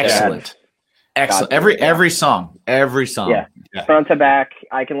 Excellent. Excellent. God, Every song. Yeah. Front to back.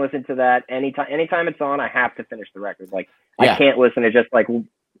 I can listen to that anytime it's on. I have to finish the record. Like I can't listen to just like 2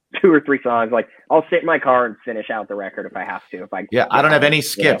 or 3 songs. Like I'll sit in my car and finish out the record if I have to. I don't have any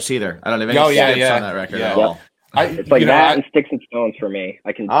skips either. I don't have any skips on that record at all. It's like that and Sticks and Stones for me.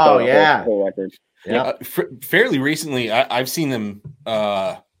 I can. The whole record. Yeah. Fairly recently, I've seen them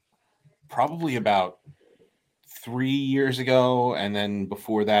probably about 3 years ago, and then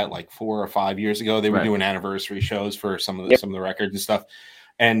before that, like 4 or 5 years ago, they were doing anniversary shows for some of the records and stuff.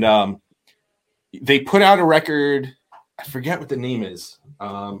 And they put out a record. I forget what the name is.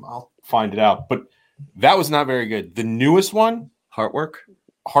 I'll find it out. But that was not very good. The newest one, Heartwork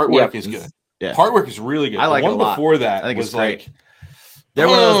is good. Yeah, Heartwork is really good. I like the one it a lot. Before that, I think was it's great. like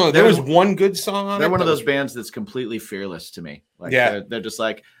there was one good song on They're it. one of those bands that's completely fearless to me. Like they're just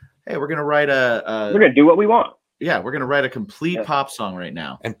like, hey, we're gonna write we're gonna do what we want. Yeah, we're gonna write a complete pop song right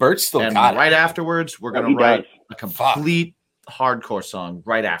now. And Bert's still and got right it. afterwards, we're gonna write a complete hardcore song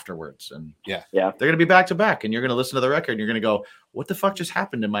right afterwards. And they're gonna be back to back, and you're gonna listen to the record and you're gonna go, what the fuck just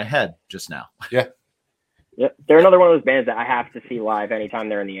happened in my head just now? Yeah, they're another one of those bands that I have to see live anytime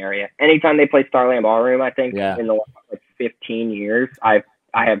they're in the area. Anytime they play Starland Ballroom, I think in the last like 15 years, I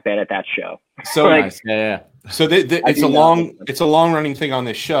have been at that show. So nice. So it's a long running thing on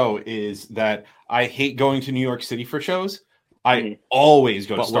this show is that I hate going to New York City for shows. I always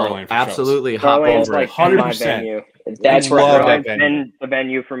go to Starland for absolutely shows. hop Starland's over like 100%. That's where that it's been the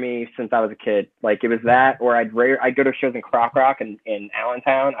venue for me since I was a kid. Like it was that, or I'd go to shows in Croc Rock in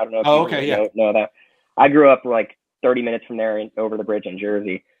Allentown. I don't know if you know that. I grew up like 30 minutes from there over the bridge in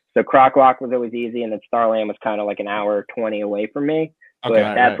Jersey. So Croc Rock was always easy, and then Starland was kind of like an hour 20 away from me. But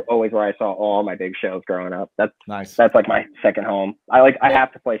that's always where I saw all my big shows growing up. That's nice. That's like my second home. I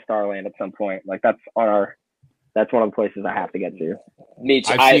have to play Starland at some point. Like that's one of the places I have to get to. Me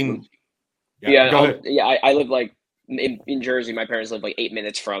too. I live like in Jersey. My parents live like 8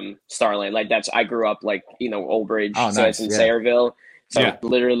 minutes from Starland. Like I grew up like, Old Bridge. Oh, so nice. it's in Sayreville. So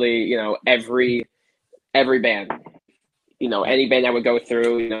literally, every band, any band I would go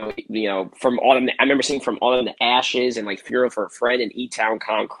through, from Autumn. I remember seeing From Autumn to Ashes and like Funeral for a Friend and E-Town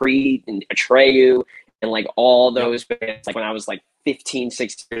Concrete and Atreyu and like all those bands. Like when I was like 15,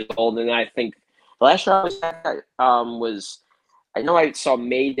 16 years old, and I think the last show I was at was. I know I saw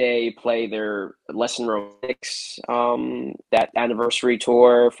Mayday play their Lesson Romantics that anniversary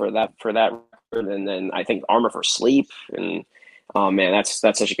tour for that record, and then I think Armor for Sleep, and man, that's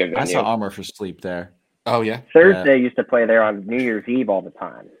such a good venue. I saw Armor for Sleep there. Oh yeah, Thursday used to play there on New Year's Eve all the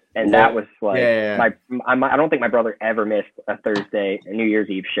time, and that was like I don't think my brother ever missed a New Year's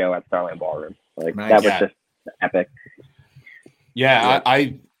Eve show at Starland Ballroom. Like that was just epic. Yeah,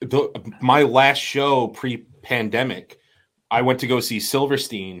 my last show pre-pandemic, I went to go see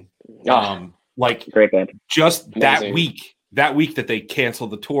Silverstein. Like great band. Just that week that they canceled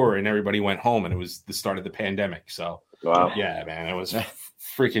the tour and everybody went home, and it was the start of the pandemic. So yeah, man, it was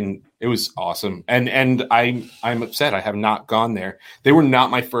it was awesome. And I'm upset I have not gone there. They were not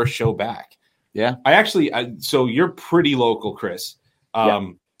my first show back. Yeah. So you're pretty local, Chris.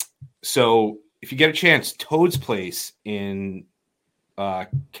 So if you get a chance, Toad's Place in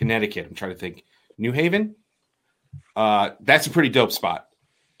Connecticut, I'm trying to think, New Haven. That's a pretty dope spot.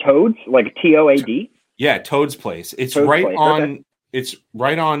 Toad's, like TOAD? Yeah, Toad's Place. It's It's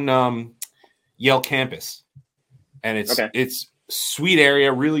right on Yale campus. And it's sweet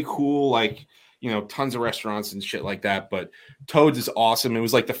area, really cool, like, tons of restaurants and shit like that. But Toad's is awesome. It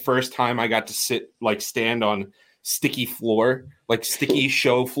was like the first time I got to stand on sticky floor, like sticky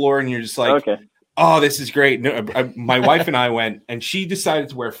show floor, and you're just like, oh, this is great. No, my wife and I went, and she decided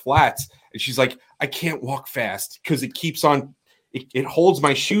to wear flats, and she's like, I can't walk fast because it keeps on, it holds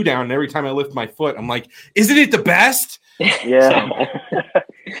my shoe down, and every time I lift my foot, I'm like, isn't it the best? Yeah.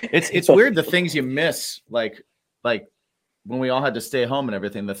 It's weird the things you miss, like when we all had to stay home and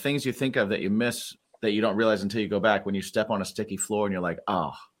everything, the things you think of that you miss that you don't realize until you go back, when you step on a sticky floor and you're like,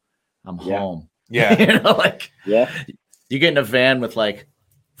 oh, I'm home. Yeah. You get in a van with like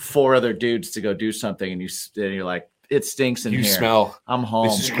 4 other dudes to go do something, and you're like, it stinks in here. You smell. I'm home.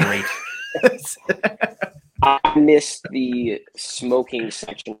 This is great. I miss the smoking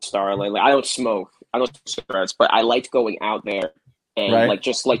section of Starland. Like I don't smoke cigarettes, but I liked going out there and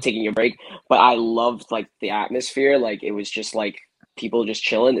just taking a break. But I loved like the atmosphere. Like it was just like people just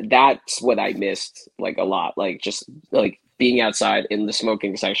chilling. That's what I missed like a lot. Like just like being outside in the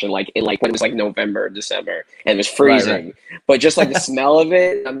smoking section, like when it was like November, December, and it was freezing. Right. But just like the smell of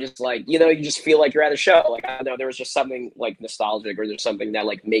it, I'm just like, you just feel like you're at a show. Like I don't know, there was just something like nostalgic, or there's something that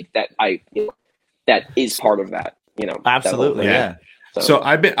like make that that is part of that. Absolutely, yeah. So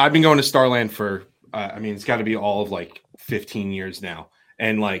I've been going to Starland for I mean, it's got to be all of like 15 years now,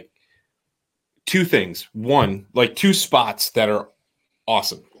 and like two things. One, like two spots that are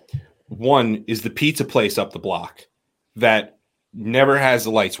awesome. One is the pizza place up the block that never has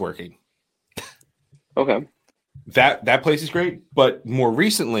the lights working. Okay. That place is great, but more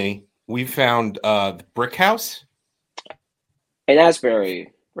recently we found the Brick House in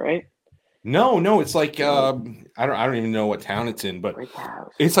Asbury, right? No, it's like I don't even know what town it's in, but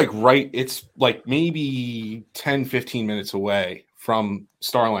it's like it's like maybe 10, 15 minutes away from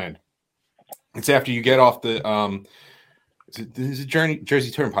Starland. It's after you get off the this is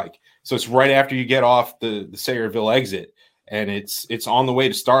Jersey Turnpike. So it's right after you get off the Sayreville exit, and it's on the way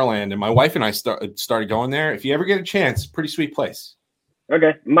to Starland. And my wife and I started going there. If you ever get a chance, pretty sweet place.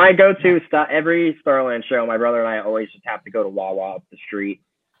 Okay, my go-to stop every Starland show. My brother and I always just have to go to Wawa up the street.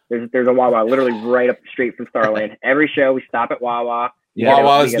 There's a Wawa literally right up the street from Starland. Every show we stop at Wawa.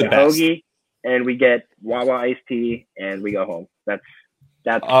 Wawa is the best. Hoagie, and we get Wawa iced tea, and we go home. That's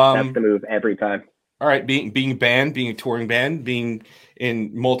the move every time. All right, being a touring band, being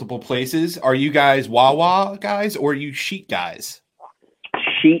in multiple places. Are you guys Wawa guys or are you Sheet guys?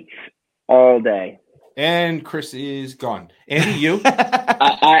 Sheets all day. And Chris is gone. Andy, you?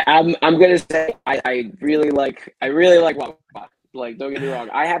 I'm gonna say I really like Wawa. Like, don't get me wrong.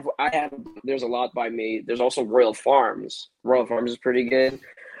 I have. There's a lot by me. There's also Royal Farms. Royal Farms is pretty good.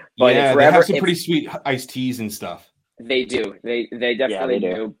 But yeah, they have some pretty sweet iced teas and stuff. They do. They definitely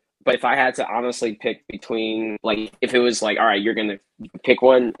do. But if I had to honestly pick between, like, if it was like, all right, you're gonna pick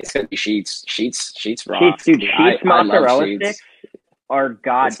one, it's gonna be Sheets. Sheets rock. Sheets, dude. Sheets mozzarella sticks are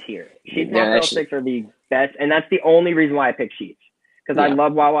god tier. Sheets mozzarella sticks are the best, and that's the only reason why I pick Sheets. Because I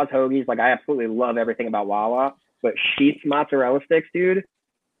love Wawa's hoagies. Like, I absolutely love everything about Wawa. But Sheets mozzarella sticks, dude,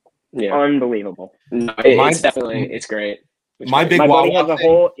 unbelievable. No, it's great. My buddy has a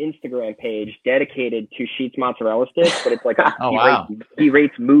whole Instagram page dedicated to Sheets mozzarella sticks, but it's like he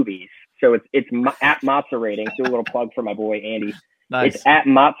rates movies. So it's at Mozza Ratings. Do a little plug for my boy Andy. Nice. It's at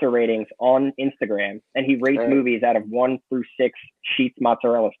Mozza Ratings on Instagram, and he rates movies out of 1 through 6 Sheets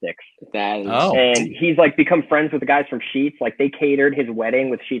mozzarella sticks. And he's like become friends with the guys from Sheets. Like, they catered his wedding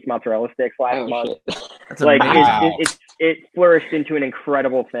with Sheets mozzarella sticks last month. That's like it flourished into an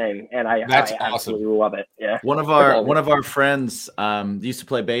incredible thing, and I absolutely love it. Yeah. One of our friends used to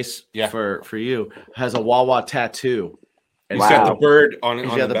play bass for you, has a Wawa tattoo. He's got the bird on it.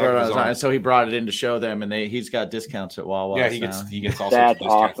 He's got the bird on his arm, so he brought it in to show them, and he's got discounts at Wawa. Yeah, he gets all sorts of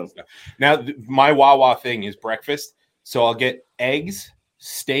discounts. Awesome. Now, my Wawa thing is breakfast, so I'll get eggs,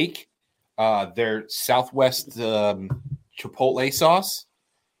 steak, their Southwest chipotle sauce,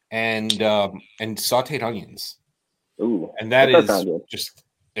 and sautéed onions. Ooh, and that is just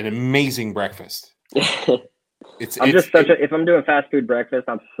an amazing breakfast. If I'm doing fast food breakfast,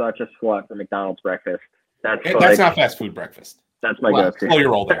 I'm such a slut for McDonald's breakfast. That's not fast food breakfast. That's my go-to. Slow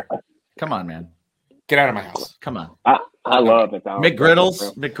your roll there. Come on, man. Get out of my house. Come on. I love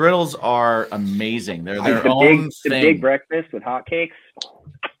McDonald's. McGriddles are amazing. They're their own thing. The big breakfast with hotcakes.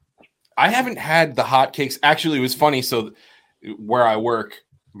 I haven't had the hotcakes. Actually, it was funny. So where I work,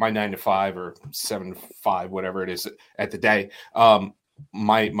 my 9 to 5 or 7 to 5, whatever it is at the day,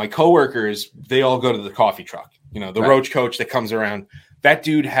 my coworkers, they all go to the coffee truck. You know, the Roach coach that comes around. That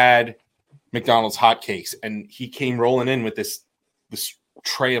dude had McDonald's hotcakes, and he came rolling in with this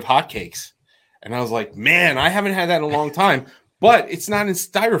tray of hotcakes, and I was like, man, I haven't had that in a long time, but it's not in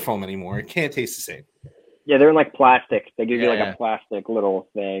styrofoam anymore. It can't taste the same. Yeah, they're in like plastic. They give you like a plastic little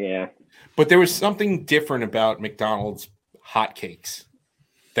thing. Yeah, but there was something different about McDonald's hotcakes,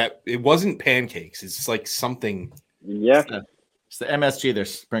 that it wasn't pancakes. It's like something. Yeah, it's the MSG they're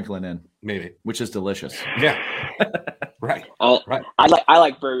sprinkling in, maybe, which is delicious. Yeah. Right. Right. I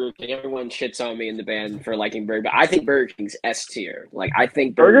like Burger King. Everyone shits on me in the band for liking Burger, but I think Burger King's S tier. Like, I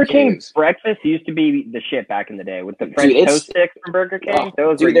think Burger King's breakfast used to be the shit back in the day with the French toast sticks from Burger King.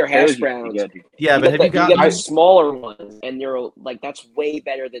 Their hash browns. Yeah, but have you got the smaller ones, and they're like, that's way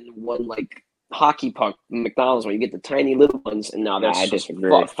better than one like hockey puck McDonald's where you get the tiny little ones, and now that's just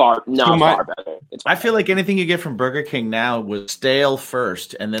far better. I feel like anything you get from Burger King now was stale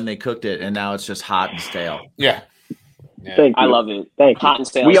first, and then they cooked it, and now it's just hot and stale. Yeah. Thank you. I love it. Thank Hot you. and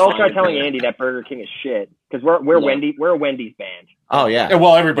stale. We all try telling Andy that Burger King is shit because we're a Wendy's band. Oh yeah.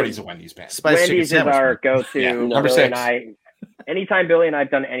 Well, everybody's a Wendy's band. Wendy's is our go-to. Yeah. Number 6. Anytime Billy and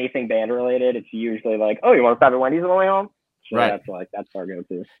I've done anything band related, it's usually like, oh, you want to stop at Wendy's on the way home? So right. That's our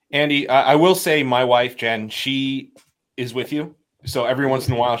go-to. Andy, I will say, my wife Jen, she is with you. So every once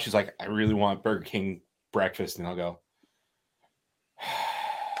in a while, she's like, I really want Burger King breakfast, and I'll go,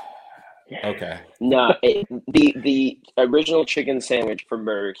 Okay. No, the original chicken sandwich from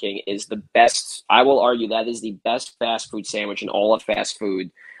Burger King is the best. I will argue that is the best fast food sandwich in all of fast food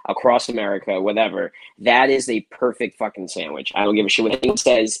across America, whatever. That is a perfect fucking sandwich. I don't give a shit what anyone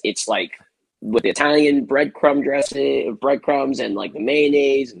says. It's like with the Italian breadcrumbs and like the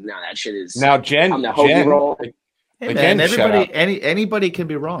mayonnaise. No, that shit is Now, Jen, on the hoagie roll. Hey, Again, man, shout everybody, out. anybody can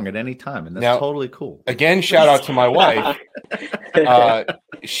be wrong at any time, and that's Now- totally cool. Again, shout out to my wife.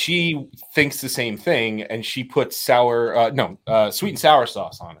 She thinks the same thing, and she puts sweet and sour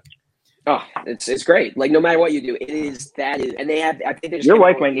sauce on it. Oh, it's great. Like no matter what you do, that is, and they have. I think they just Your came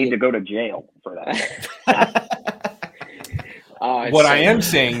wife out might with need the- to go to jail for that. It's What so I am good.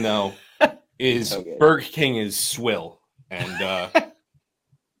 saying though is So good. Burger King is swill, and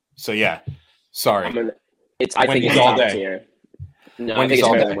so yeah. Sorry. I think Wendy's it's all top day. tier. No, Wendy's I think it's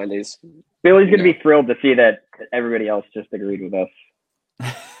all better day. than Wendy's. Billy's gonna No. be thrilled to see that everybody else just agreed with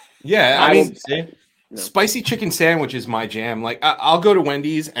us. Yeah, I I mean, See? No. spicy chicken sandwich is my jam. Like I'll go to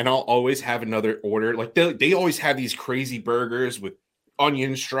Wendy's and I'll always have another order. Like they always have these crazy burgers with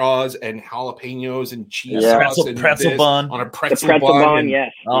onion straws and jalapenos and cheese Yeah. sauce and Pretzel this bun. on a The pretzel, pretzel bun, and,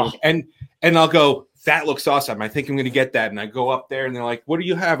 yes. Oh, and I'll go, that looks awesome. I think I'm going to get that. And I go up there and they're like, what do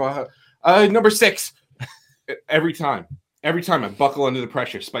you have? Number 6. Every time I buckle under the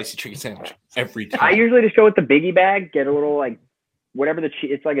pressure, spicy chicken sandwich. Every time. I usually just go with the biggie bag, get a little like whatever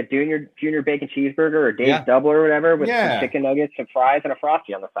it's like a junior bacon cheeseburger or Dave's Yeah. double or whatever with Yeah. some chicken nuggets, some fries, and a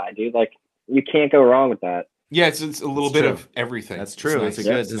Frosty on the side, dude. Like you can't go wrong with that. Yeah, it's a little It's bit true. of everything. that's true. nice. It's a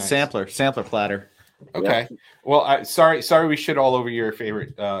good It's it's nice. a sampler platter. Okay. Well, sorry, we shit all over your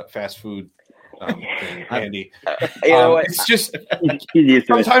favorite fast food thing, Andy. You know what? It's just He's used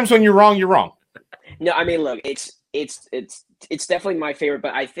to it. sometimes when you're wrong, you're wrong. No, I mean, look, it's definitely my favorite,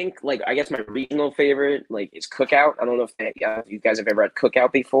 but I think like I guess my regional favorite like is Cookout. I don't know if you guys have ever had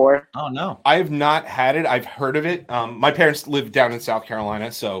Cookout before. Oh no. I have not had it. I've heard of it. My parents live down in South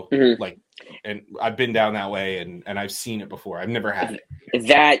Carolina, so Mhm. like, and I've been down that way, and I've seen it before. I've never had it.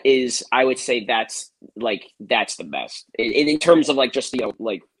 That is, I would say that's the best in terms of like just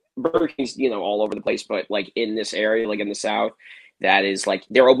like Burger King's all over the place, but like in this area, like in the South, that is like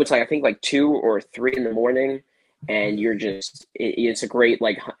they're open to like I think like 2 or 3 in the morning, and you're just it's a great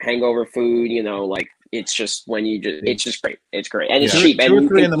like hangover food. Like it's just it's just great. It's great and it's Yeah. cheap. 2 And or you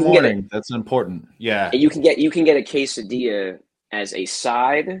 3 can- in the you can get morning. That's important. Yeah. and you can get a quesadilla as a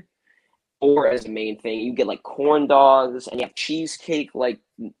side or as a main thing. You get like corn dogs and you have cheesecake like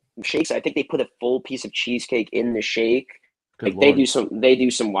shakes. I think they put a full piece of cheesecake in the shake. Good Like they Lord.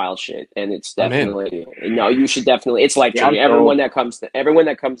 do some wild shit, and it's I'm in. definitely no. You should definitely. It's like Yeah, I'm everyone sold.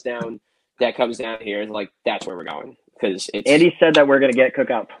 that comes down here is like that's where we're going because it's Andy said that we're gonna get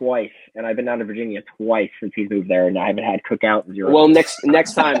Cookout twice, and I've been down to Virginia twice since he's moved there, and I haven't had Cookout in 0. Well,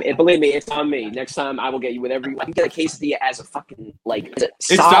 next time, believe me, it's on me. Next time, I will get you whatever you want. You get a quesadilla as a fucking like. As a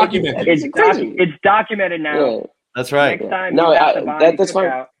It's side. documented. it's crazy. it's documented now. Yeah. That's right. Next time, No, you have to buy that's fine.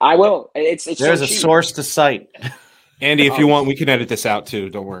 Cookout. I will. It's There's so a cheap. source to cite. Andy, if you want, we can edit this out too.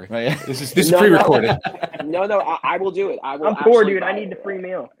 Don't worry. Right? This is No, pre-recorded. No, I will do it. I will. I'm poor, absolutely dude. buy I need it. the free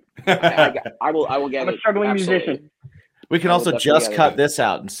meal. I will get I'm it. a struggling Absolutely. musician. We can I will also definitely just get cut it. this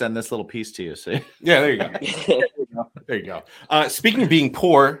out and send this little piece to you. See? Yeah, there you go. There you go. Speaking of being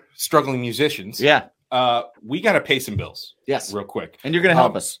poor, struggling musicians, Yeah. we got to pay some bills Yes. real quick. And you're gonna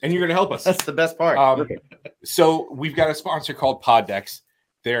help us. And you're going to help us. That's the best part. So we've got a sponsor called Poddex.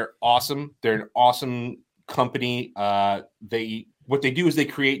 They're awesome. They're an awesome company. What they do is they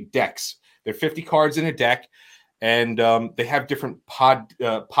create decks. They're 50 cards in a deck, and they have different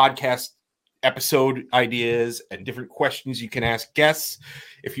podcast episode ideas and different questions you can ask guests.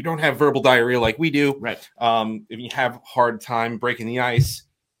 If you don't have verbal diarrhea like we do, Right. if you have a hard time breaking the ice,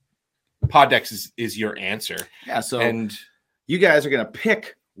 Poddex is your answer. Yeah. So And you guys are gonna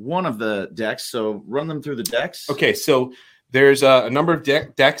pick one of the decks. So run them through the decks. okay, so there's a number of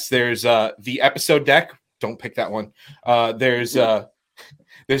decks. There's the episode deck. Don't pick that one. There's the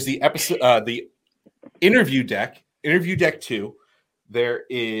episode the interview deck 2. There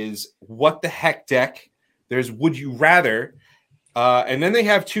is what the heck deck. There's would you rather, and then they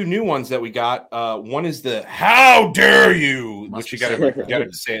have 2 new ones that we got. One is the how dare you, Must which you be gotta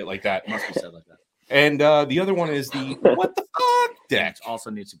said. say it like that. Must be said like that. And the other one is the what the fuck deck. It also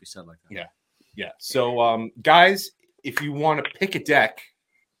needs to be said like that. Yeah. So guys, if you want to pick a deck,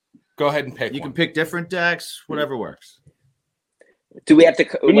 go ahead and pick You one. can pick different decks, whatever works. Do we have to?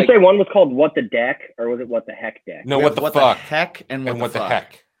 Didn't you say one was called What the Deck, or was it What the Heck Deck? No, We what have the fuck heck and what, and what the fuck.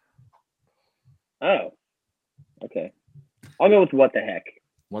 heck. Oh, okay. I'll go with What the Heck.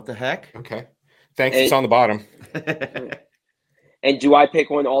 What the heck? Okay. Thanks. It's on the bottom. And do I pick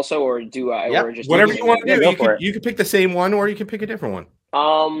one also, or do I? Yep. Or just Whatever you want to do. go for it. You can pick the same one, or you can pick a different one.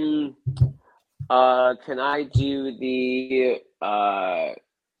 Can I do the?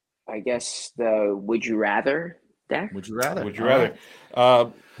 I guess the Would You Rather deck. Would you rather? Would you rather?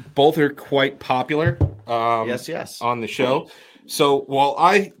 Both are quite popular. Yes. On the show. So while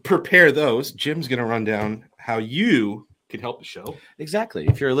I prepare those, Jim's going to run down how you can help the show. Exactly.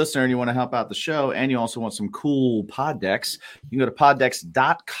 If you're a listener and you want to help out the show and you also want some cool pod decks, you can go to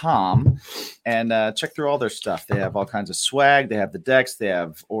poddex.com and check through all their stuff. They have all kinds of swag. They have the decks. They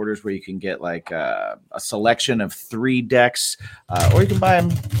have orders where you can get like a selection of 3 decks, or you can buy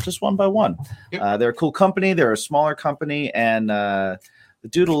them just one by one. Yep. They're a cool company. They're a smaller company, and the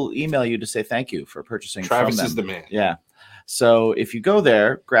dude will email you to say thank you for purchasing Travis from them. is the man. Yeah. So if you go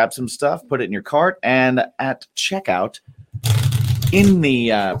there, grab some stuff, put it in your cart, and at checkout, in the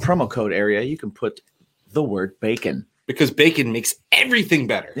promo code area, you can put the word bacon. Because bacon makes everything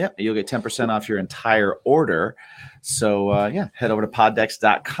better. Yep. You'll get 10% off your entire order. So, head over to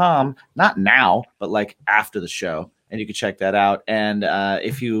poddex.com. Not now, but like after the show. And you can check that out. And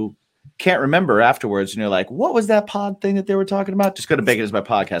if you can't remember afterwards and you're like, what was that pod thing that they were talking about? Just go to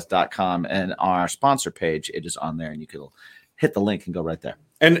baconismypodcast.com, and on our sponsor page, it is on there. And you can hit the link and go right there.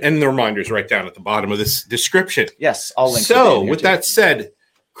 And the reminder's right down at the bottom of this description. Yes, all links. So, with that said,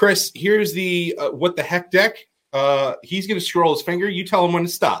 Chris, here's the What the Heck deck. He's going to scroll his finger. You tell him when to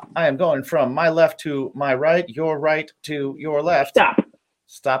stop. I am going from my left to my right, your right to your left. Stop.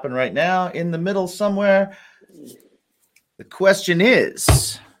 Stopping right now in the middle somewhere. The question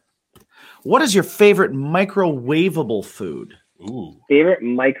is, what is your favorite microwavable food? Ooh. Favorite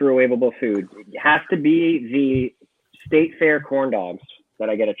microwavable food? It has to be the State Fair corn dogs that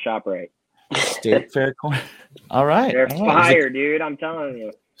I get at ShopRite. State Fair corn. All right. They're all right. fire, dude. I'm telling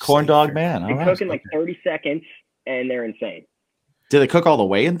you. Corn dog man. They All right. cook in like 30 seconds, and they're insane. Do they cook all the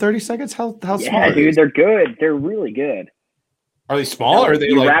way in 30 seconds? How small Yeah, are dude, these? they're good. They're really good. Are they small or are they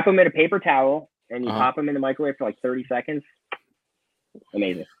you like wrap them in a paper towel and you Uh-huh. pop them in the microwave for like 30 seconds.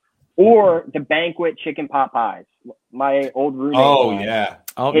 Amazing. Or the Banquet chicken pot pies. My old roommate. Oh yeah.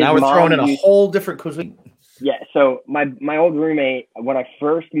 Oh, His now we're throwing in mom a used- whole different cuisine. Yeah, so my old roommate, when I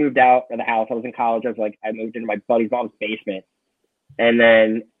first moved out of the house, I was in college. I moved into my buddy's mom's basement, and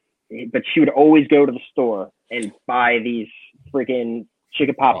then, but she would always go to the store and buy these freaking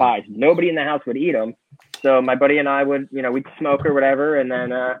chicken pot pies. Nobody in the house would eat them, so my buddy and I would, we'd smoke or whatever, and then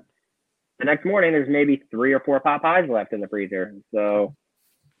the next morning there's maybe 3 or 4 pot pies left in the freezer. So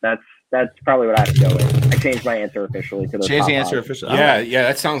that's probably what I have to go with. I changed my answer officially to those. Change the pot answer pies. officially. Yeah,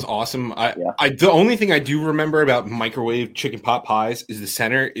 that sounds awesome. The only thing I do remember about microwave chicken pot pies is the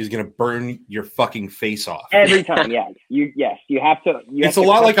center is gonna burn your fucking face off. Every time, you have to. It's a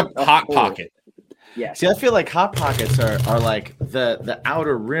lot like a hot pocket. Yes. See, I feel like Hot Pockets are like the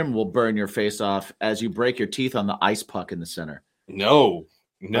outer rim will burn your face off as you break your teeth on the ice puck in the center. No,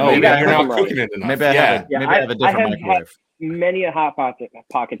 Maybe you're I not have them cooking it enough. Maybe I have a different have microwave. Many a hot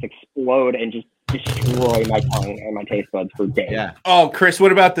pockets explode and just destroy my tongue and my taste buds for days. Yeah. Oh, Chris,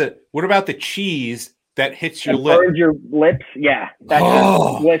 what about the cheese that hits your It lip? burns your lips. Yeah, that's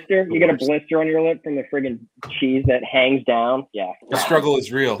Oh, a blister. You get a worst. blister on your lip from the friggin' cheese that hangs down. Yeah. The struggle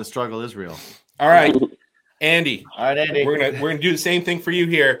is real. The struggle is real. All right, Andy. All right, Andy. We're gonna do the same thing for you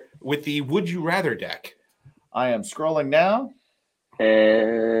here with the Would You Rather deck. I am scrolling now.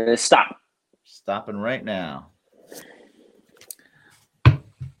 Stop. Stopping right now.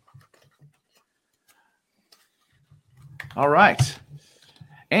 All right.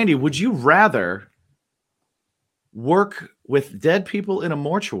 Andy, would you rather work with dead people in a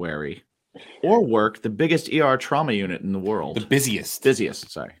mortuary or work the biggest ER trauma unit in the world? The busiest. Busiest,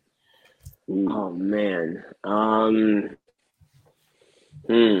 sorry. Oh man.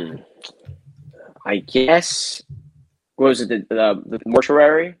 I guess. What was it? The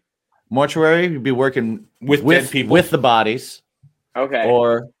mortuary. Mortuary, you'd be working With dead people. with the bodies, Okay.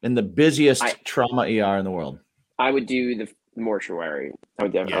 or in the busiest I- trauma ER in the world. I would do the mortuary. I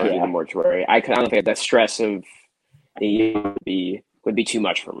would definitely do Yeah. the mortuary. I don't think that stress of the would be too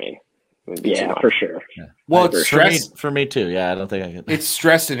much for me. It would be too Yeah, much. for sure. Well, For it's stress. me, for me too. Yeah, I don't think I could. It's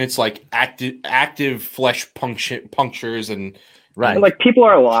stress, and it's like active flesh punctures, and Right. And like people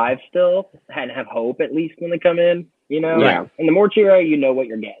are alive still and have hope at least when they come in, Yeah. In the mortuary, you know what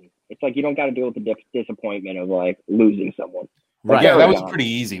you're getting. It's like you don't got to deal with the disappointment of like losing someone. Right. yeah, that was Yeah. a pretty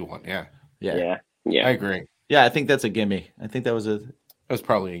easy one. Yeah, Yeah. Yeah. Yeah. I agree. Yeah, I think that's a gimme. I think that was a. That was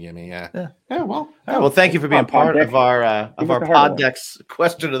probably a gimme. Yeah. Yeah. Well. All right, well, thank you for being Pod part Deck. of our Give us the hard Pod one. Deck's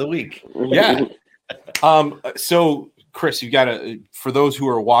question of the week. Yeah. So Chris, you got to, for those who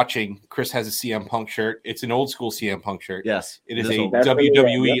are watching, Chris has a CM Punk shirt. It's an old school CM Punk shirt. Yes. It is This a old.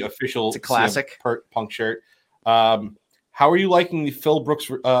 WWE official It's a classic. CM Punk shirt. How are you liking the Phil Brooks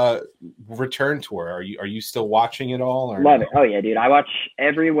return tour? Are you still watching it all? Or Love it. Oh yeah, dude. I watch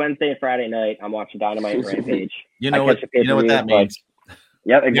every Wednesday and Friday night. I'm watching Dynamite and Rampage. You know what that means.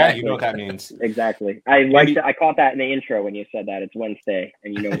 Yep, exactly. Yeah, you know what that means. Exactly. I liked it. I caught that in the intro when you said that it's Wednesday,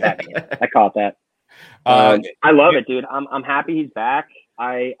 and you know what that means. I caught that. I love it, dude. I'm happy he's back.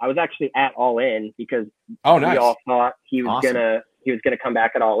 I was actually at All In because we all thought he was gonna come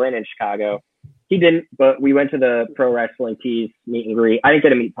back at All In Chicago. He didn't, but we went to the Pro Wrestling Tees meet and greet. I didn't get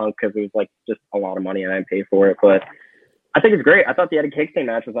to meet Punk because it was like just a lot of money and I didn't pay for it. But I think it's great. I thought the Eddie Kingston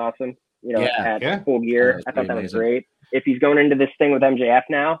match was awesome. You know, at Full Gear, I thought that was great. If he's going into this thing with MJF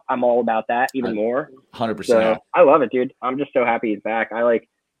now, I'm all about that even more. 100%. So I love it, dude. I'm just so happy he's back.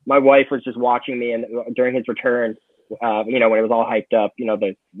 My wife was just watching me and during his return, you know, when it was all hyped up, you know,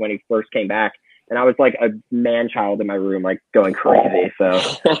 when he first came back, and I was like a man child in my room, like going crazy. So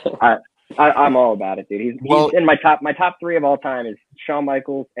I'm all about it, dude. He's in my top three of all time is Shawn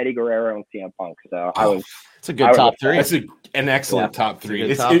Michaels, Eddie Guerrero, and CM Punk. So it's a good top three. That's an excellent top three.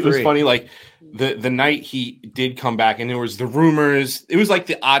 It was funny, like the night he did come back, and there was the rumors. It was like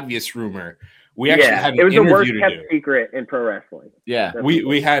the obvious rumor. We actually had it was the worst kept secret in pro wrestling. Yeah,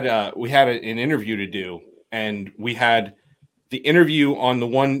 we had an interview to do, and we had the interview on the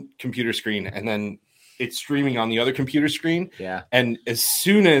one computer screen, and then it's streaming on the other computer screen. Yeah. And as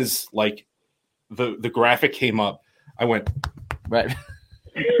soon as like the graphic came up, I went right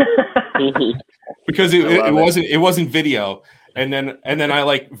because it wasn't video. And then I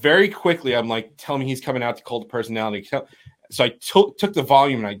like very quickly I'm like, tell me he's coming out to Cult of Personality. So I took the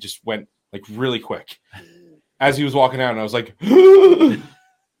volume and I just went like really quick as he was walking out, and I was like,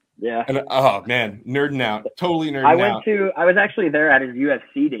 yeah. And oh man, nerding out, totally nerding out. I was actually there at his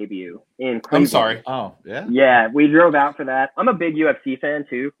UFC debut in Cleveland. I'm sorry. Oh yeah. Yeah, we drove out for that. I'm a big UFC fan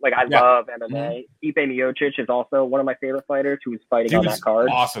too. Like I love MMA. Stipe Miocic is also one of my favorite fighters who was fighting on that card.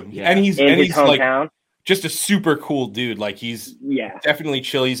 Awesome. Yeah. And he's hometown. Like just a super cool dude. Like he's definitely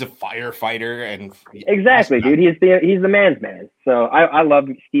chill. He's a firefighter and exactly, dude. He's the man's man. So I love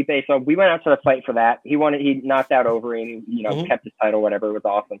Stipe. So we went out to the fight for that. He knocked out Overeem, you know, kept his title, whatever. It was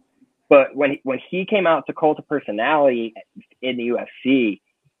awesome. But when he came out to Cult of Personality in the UFC,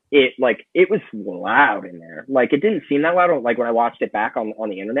 it was loud in there. Like it didn't seem that loud. Like when I watched it back on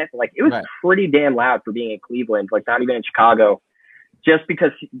the internet, like it was pretty damn loud for being in Cleveland. Like not even in Chicago. Just because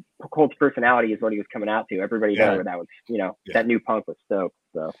Colt's Personality is what he was coming out to. Everybody there that was, you know, that new Punk was stoked.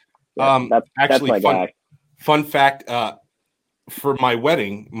 So that's my guy. Fun fact, for my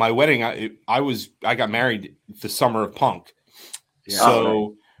wedding, I got married the summer of Punk. Yeah.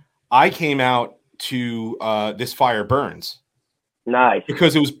 So I came out to This Fire Burns. Nice.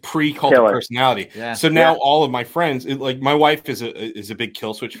 Because it was pre-Cult of Personality. Yeah. So now all of my friends, like my wife is a big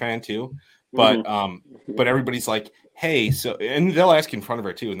Killswitch fan too. But but everybody's like, hey, so, and they'll ask in front of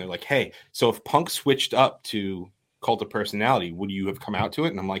her too, and they're like, hey, so if Punk switched up to Cult of Personality, would you have come out to it?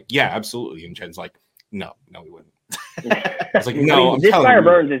 And I'm like, yeah, absolutely. And Jen's like, no, we wouldn't. I was like, no, This Fire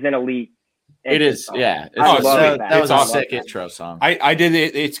Burns is an elite. It is, yeah. That was a sick intro song. I did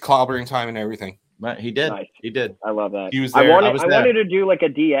it. It's clobbering time and everything. Right, he did. Nice. He did. I love that. He was there. I wanted to do like a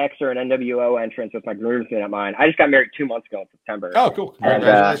DX or an NWO entrance with my groomsmen at mine. I just got married 2 months ago in September. Oh, cool.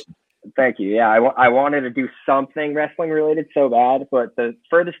 Congratulations. Thank you. Yeah, I wanted to do something wrestling related so bad, but the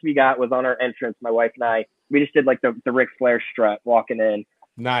furthest we got was on our entrance. My wife and I, we just did like the Ric Flair strut walking in.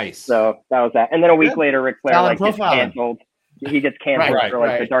 Nice. So that was that. And then a week later, Ric Flair gets canceled. He gets canceled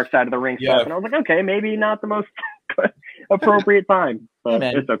for the Dark Side of the Ring stuff. And I was like, okay, maybe not the most appropriate time, but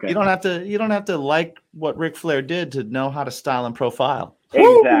it's okay. You don't have to like what Ric Flair did to know how to style and profile.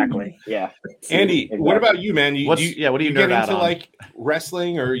 Exactly. Yeah. Andy, what about you, man? What do you get into like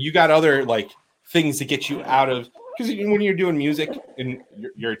wrestling, or you got other like things to get you out of? Because when you're doing music and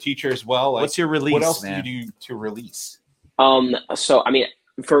you're a teacher as well, like, what's your release? What else do you do to release? So I mean,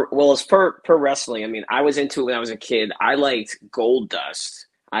 for wrestling, I mean, I was into it when I was a kid. I liked Gold Dust.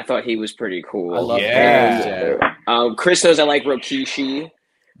 I thought he was pretty cool. I love that. Chris knows I like Rikishi.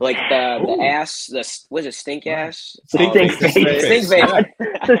 Like the ass, was it stink ass? Stink face.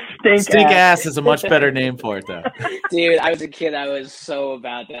 The stink ass is a much better name for it, though. Dude, I was a kid. I was so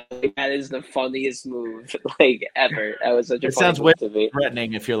about that. Like, that is the funniest move like ever. That was such a. It sounds way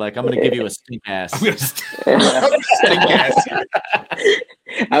threatening if you're like, I'm going to give you a stink ass. Stink ass.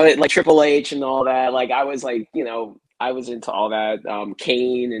 I was like Triple H and all that. Like I was like, you know, I was into all that.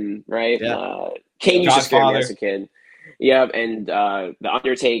 Kane and Kane used to scare me as a kid. Yeah, and the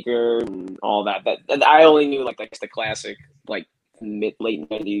Undertaker and all that. That I only knew like the classic like late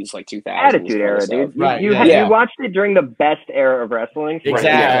 90s, like 2000s Attitude Era, dude. Right, You yeah. watched it during the best era of wrestling. So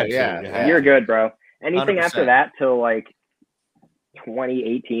Exactly. Right. Yeah. you're good, bro. Anything 100%. after that till like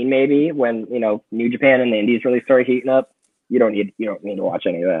 2018 maybe, when New Japan and the Indies really started heating up, you don't need to watch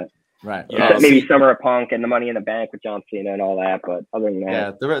any of that. Right. Except maybe Summer of Punk and the Money in the Bank with John Cena and all that. But other than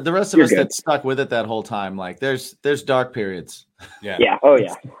that, Yeah, the rest of You're us good. that stuck with it that whole time, like there's dark periods. yeah. Oh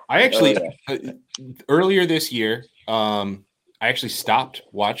yeah. I actually Oh, earlier this year, I actually stopped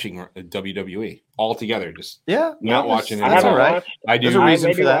watching WWE altogether. Just Yeah, not no, watching it. I That's haven't all right. watched. I do. There's a reason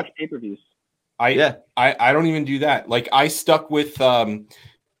maybe for that. watch pay-per-views. I don't even do that. Like I stuck with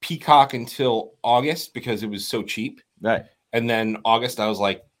Peacock until August because it was so cheap, Right. and then August I was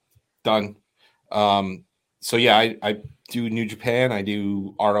like done. So yeah, I do New Japan, I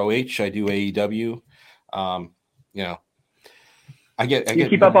do ROH, I do AEW. I get. Do you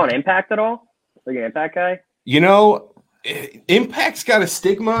keep up on Impact at all? Are you an Impact guy? Impact's got a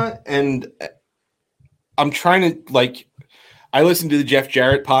stigma, and I'm trying to like. I listen to the Jeff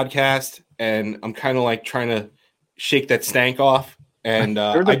Jarrett podcast, and I'm kind of like trying to shake that stank off, and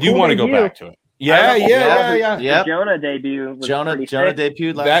I do want to go back to it. Yeah. The Jonah debut. Was Jonah pretty sick.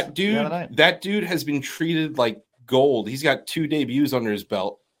 debuted last That the other dude, night. that dude has been treated like gold. He's got 2 debuts under his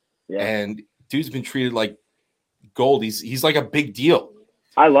belt, Yeah. and dude's been treated like gold. He's like a big deal,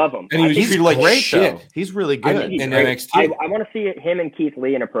 I love him. and he was He's treated like great shit. though. He's really I good. mean, in great. NXT. I want to see him and Keith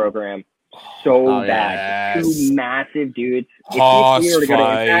Lee in a program so Oh, bad. yes. 2 massive dudes. If Keith Hoss Lee were to go to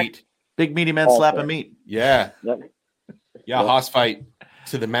Impact, fight. Big meaty men All slapping fair. meat. Yeah. Yep. Yeah, Hoss fight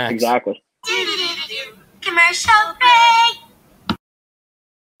to the max. Exactly. Commercial break.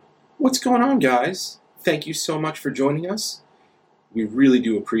 What's going on, guys? Thank you so much for joining us. We really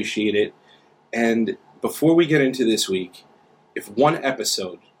do appreciate it. And before we get into this week, if one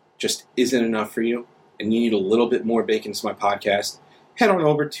episode just isn't enough for you and you need a little bit more Bacon is My Podcast, head on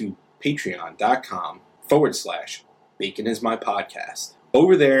over to patreon.com/Bacon is My Podcast.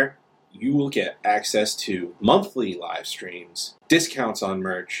 Over there, you will get access to monthly live streams, discounts on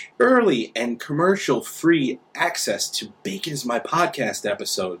merch, early and commercial-free access to Bacon is My Podcast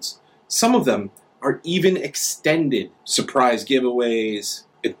episodes. Some of them are even extended surprise giveaways,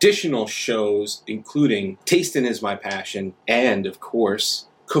 additional shows, including Tasting is My Passion, and, of course,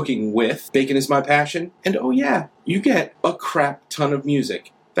 Cooking with Bacon is My Passion. And oh yeah, you get a crap ton of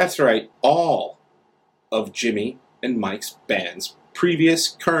music. That's right, all of Jimmy and Mike's bands, previous,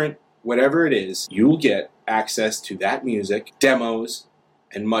 current, whatever it is, you'll get access to that music, demos,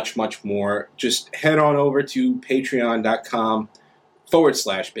 and much, much more. Just head on over to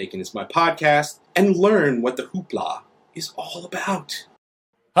patreon.com/Bacon is My Podcast and learn what the hoopla is all about.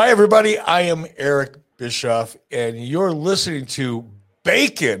 Hi, everybody. I am Eric Bischoff, and you're listening to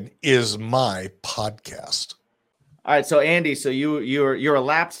Bacon is My Podcast. All right, so Andy, so you're a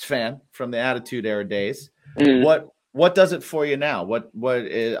lapsed fan from the Attitude Era days. Mhm. What does it for you now? What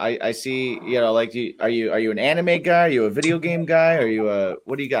is, I see, like are you an anime guy? Are you a video game guy? Are you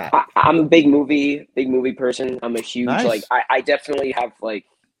what do you got? I'm a big movie person. I'm a huge Nice. I definitely have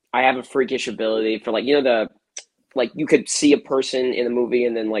I have a freakish ability for you could see a person in a movie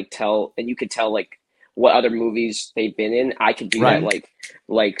and then you could tell what other movies they've been in. I could do Right.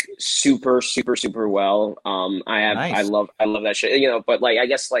 that super, super, super well. Nice. I love that shit, but I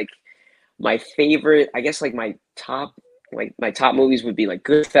guess my favorite, my top movies would be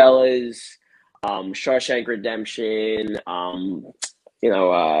Goodfellas, Shawshank Redemption, Pulp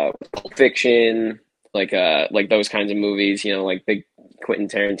Fiction, those kinds of movies, big Quentin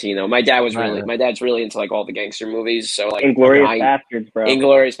Tarantino. My dad's really into all the gangster movies. So Inglourious Bastards, bro.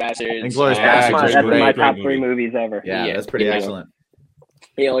 Inglourious Bastards. Inglourious That's Bastards. my Great top movie. 3 movies ever. Yeah, that's pretty excellent.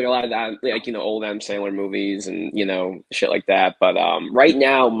 A lot of that, old Adam Sandler movies and, shit like that. But right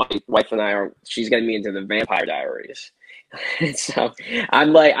now, my wife and she's getting me into the Vampire Diaries. So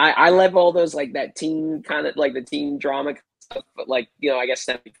I'm I love all those, that teen kind of, the teen drama stuff. But, I guess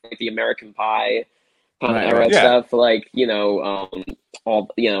the American Pie kind of era stuff.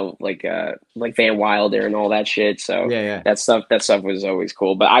 All, Van Wilder and all that shit. So Yeah. that stuff was always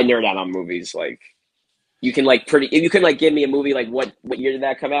cool. But I nerd out on movies, you can give me a movie what year did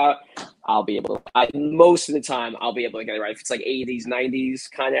that come out? I'll be able to. Most of the time, I'll be able to get it right. If it's 80s, 90s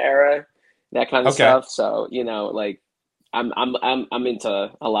kind of era, that kind of stuff. So I'm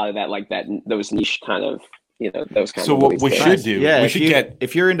into a lot of that, those niche kind of those kind So of what movies we too. should do, Yeah, we should get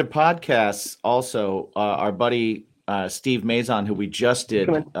if you're into podcasts, also our buddy Steve Mazon, who we just did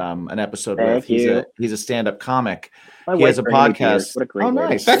an episode with, he's a stand-up comic. My He has a wife brought me podcast. beers. What a great Oh, lady.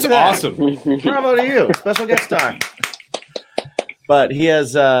 nice! That's Look at that. awesome. Bravo to you, special guest star. But he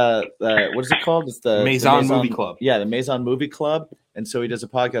has what is it called? It's the Maison Movie Club. Yeah, the Maison Movie Club. And so he does a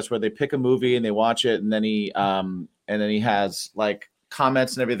podcast where they pick a movie and they watch it, and then he has like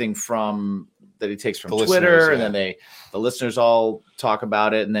comments and everything from that he takes from The Twitter, listeners, and then the listeners all talk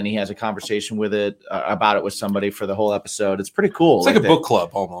about it, and then he has a conversation with it about it with somebody for the whole episode. It's pretty cool. It's like a book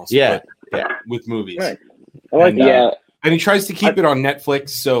club almost. Yeah, but with movies. Right. I like that. Yeah. And he tries to keep it on Netflix.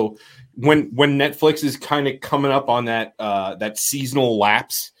 So when Netflix is kind of coming up on that seasonal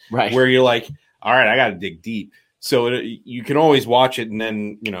lapse, right, where you're like, all right, I got to dig deep. So you can always watch it, and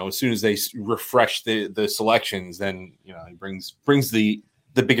then as soon as they refresh the selections, then he brings the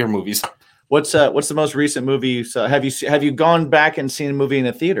bigger movies. What's the most recent movie you saw? Have you gone back and seen a movie in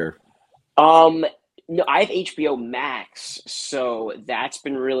a theater? No, I have HBO Max, so that's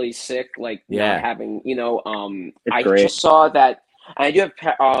been really sick. Like, not having, I great. just saw that. I do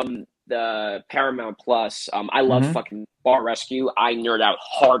have the Paramount Plus. I love fucking Bar Rescue. I nerd out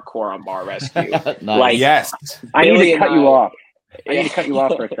hardcore on Bar Rescue. Nice. Like, yes, I need Billy to cut and you I- off. I need to cut you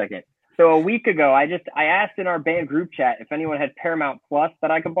off for a second. So a week ago, I asked in our band group chat if anyone had Paramount Plus that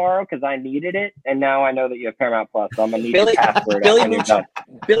I could borrow because I needed it, and now I know that you have Paramount Plus, so I'm gonna need your password. Billy when you're done.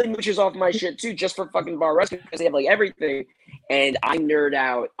 mooches off my shit too, just for fucking Bar Rescue because they have like everything, and I nerd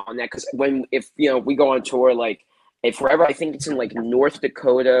out on that because if we go on tour, like if wherever I think it's in like North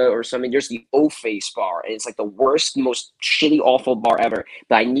Dakota or something, there's the O-Face bar, and it's like the worst, most shitty, awful bar ever.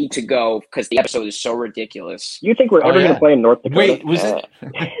 But I need to go because the episode is so ridiculous. You think we're ever gonna play in North Dakota? Wait,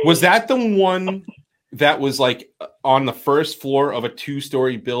 was that the one that was like on the first floor of a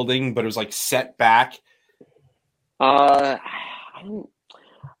 2-story building, but it was like set back? I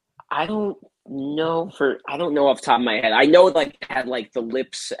don't know off the top of my head. I know like it had like the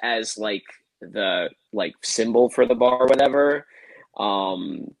lips as like the like symbol for the bar or whatever.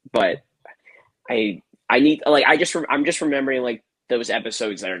 But I need like I'm just remembering like those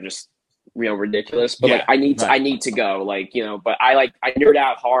episodes that are just ridiculous. But like I need to go but I nerd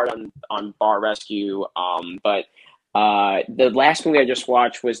out hard on Bar Rescue. But the last movie I just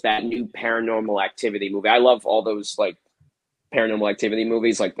watched was that new Paranormal Activity movie. I love all those like Paranormal Activity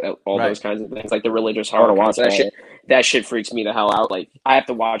movies, like all those kinds of things, like the religious horror. That shit freaks me the hell out. Like I have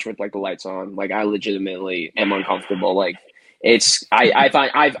to watch with like the lights on. Like I legitimately am uncomfortable. Like it's I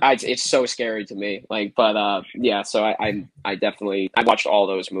find it's so scary to me. Like yeah. So I definitely watched all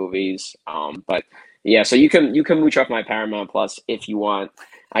those movies. But yeah. So you can mooch off my Paramount Plus if you want.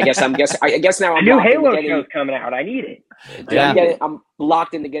 I guess now I'm a new locked into Halo getting- show's coming out. I need it. Dude, I'm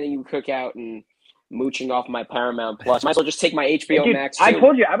locked into getting you Cookout and mooching off my Paramount Plus. Might as well just take my HBO Dude, Max. I too.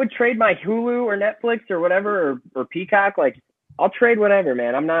 told you I would trade my Hulu or Netflix or whatever or Peacock. Like I'll trade whatever,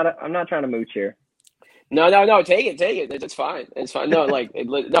 man. I'm not trying to mooch here. No. Take it. It's fine. It's fine. No, like it's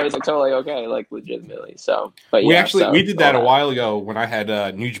like totally okay. Like legitimately. So, but We yeah, actually so, we did that a while ago when I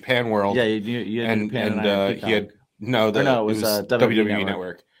had New Japan World. Yeah, you had and Japan and I had he had it was WWE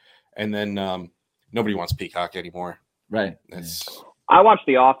Network. And then nobody wants Peacock anymore. Right. I watch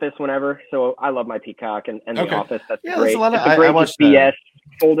The Office whenever, so I love my Peacock and The Okay. Office. That's Yeah, great. there's a lot of- It's a I great watched BS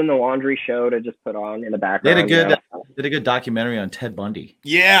fold in the laundry show to just put on in the They background. had a good you know? did a good documentary on Ted Bundy.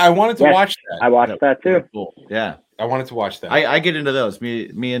 Yeah, I wanted to Yes, watch that. I watched that too. Cool. Yeah. I wanted to watch that. I get into those.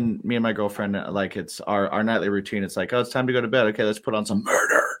 Me and my girlfriend, like it's our nightly routine. It's like, oh, it's time to go to bed. Okay, let's put on some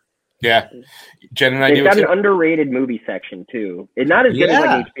murder. Yeah, Jen and I They've do got it an too. underrated movie section too. It's not as good as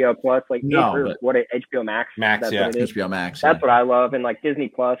like HBO Plus, like No, but- HBO Max. Max, That's yeah. what it is. HBO Max. That's what I love, and like Disney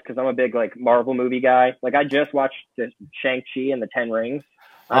Plus because I'm a big like Marvel movie guy. Like I just watched Shang-Chi and the Ten Rings.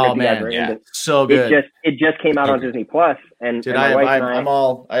 I don't know Oh if you guys man, are yeah, into- so good. It just came out on Okay. Disney Plus, and Dude, and my wife and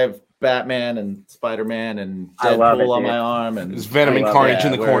I have Batman and Spider-Man and I love Deadpool it, on dude. my arm, and There's Venom I and love Carnage it.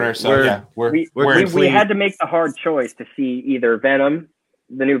 in the We're- corner. So we're- yeah, we complete. had to make the hard choice to see either Venom,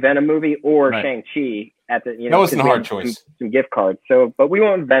 the new Venom movie, or Right. Shang-Chi at the That wasn't a 'cause we hard had choice. Some gift cards. So, but we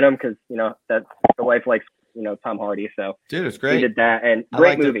went with Venom because that the wife likes Tom Hardy. So Dude, it's we great. did that, and I great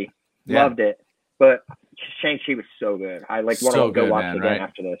liked it. movie. Yeah. Loved it. But Shang-Chi was so good. I want So to go good, watch man, it again right?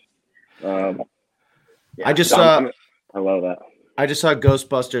 after this. Yeah, I just so saw I love that. I just saw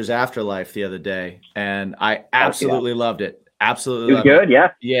Ghostbusters Afterlife the other day, and I absolutely loved it. Absolutely, It was loved good.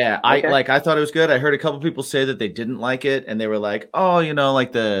 Yeah. Yeah, Okay. I thought it was good. I heard a couple people say that they didn't like it, and they were like, "Oh,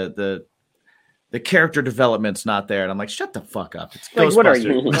 like the character development's not there." And I'm like, "Shut the fuck up! It's Like, Ghostbusters." what are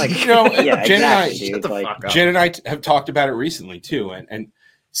you? Like, Jen yeah, and I, exactly, dude. Shut the Like, fuck up. Jen and I have talked about it recently too, and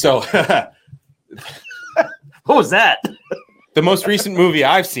so What was that? the most recent movie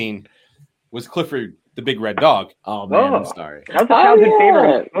I've seen was Clifford the Big Red Dog. Oh man, I'm Oh. sorry. that was a childhood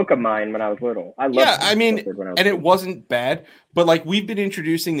favorite book of mine when I was little. I loved Yeah, I mean, Clifford when I was and it little. wasn't bad, but like we've been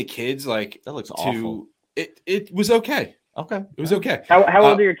introducing the kids like That looks to awful. it. It was okay. Okay. It was okay. How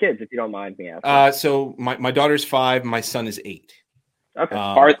old are your kids, if you don't mind me asking? So my daughter's 5, my son is 8. Okay.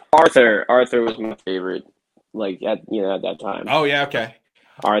 Arthur was my favorite. Like at that time. Oh yeah, okay.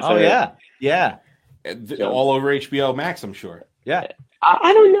 Arthur. Oh yeah. All over HBO Max, I'm sure. Yeah.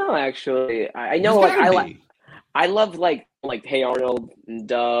 I don't know actually. I know He's gotta like be. I love like Hey Arnold and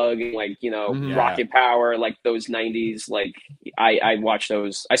Doug and like Mhm. Rocket Power, like those 90s. Like I watch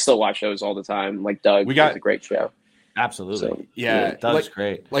those. I still watch those all the time. Like Doug was a great show. Absolutely. So, Yeah, that was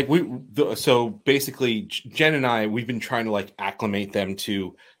great. Like so basically, Jen and I, we've been trying to like acclimate them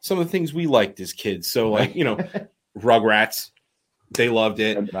to some of the things we liked as kids. So like Rugrats, they loved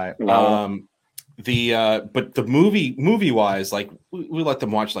it. Right. But the movie wise, like we let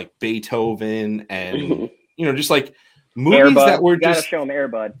them watch like Beethoven and just like movies Airbud. that were You gotta just show them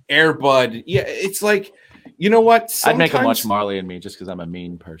Airbud. Airbud. Yeah, it's like, you know what? I'd make them watch Sometimes- Marley and Me just because I'm a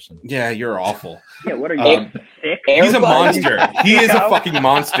mean person. Yeah, you're awful. Yeah, what are you, sick? He's a Airbud. monster. He is a fucking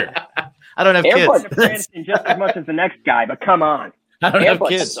monster. I don't have Airbud's kids. a Cranston just as much as the next guy, but come on. I don't have Airbud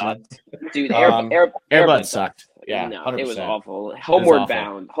kids. sucked. Dude, Airbud Airbud sucked. Yeah, no, 100%. it was awful. It was Homeward awful.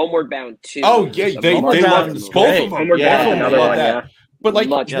 Bound. Homeward Bound 2. Oh yeah, they Homeward loved Bound is both great. of them. Homeward Yeah, Bound's Both of them another loved one, that. yeah. But like,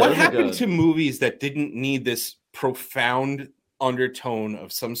 Much what better. happened Good. to movies that didn't need this profound undertone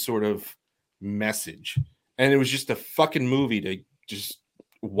of some sort of message, and it was just a fucking movie to just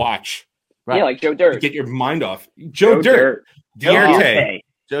watch, Right. Yeah, like Joe to Dirt. get your mind off. Joe Dirt, Joe Dierte. Dirt.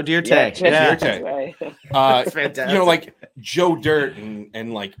 Joe Dierte. Yeah. That's right. That's fantastic. Like Joe Dirt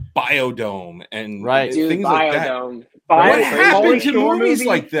and like Biodome and Right. Dude, things like that. Biodome. What Pauly happened to Shore movies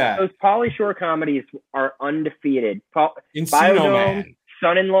like that? Those Pauly Shore comedies are undefeated. Encino Biodome, Man.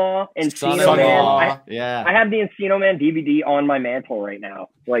 Son-in-Law, Encino Son-in-Law. Man. Yeah. I have the Encino Man DVD on my mantle right now.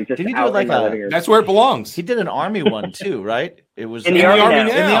 Like just Did he do out it like in my a- living room. That's where it belongs. He did an army one too, right? It was In the Army Now. In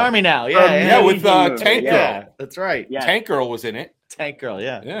the army now. Yeah, Amazing yeah. with movie. Tank Yeah, Girl. that's right. Yeah. Tank Girl was in it. Tank Girl.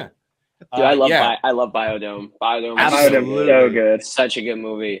 Yeah. Yeah. Dude, I love yeah. I love Biodome. Biodome Biodome's is so good. such a good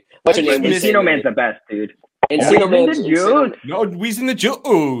movie. What's your name? Encino Man's the best, dude. Encino Man's We's in the juice. No, we's in the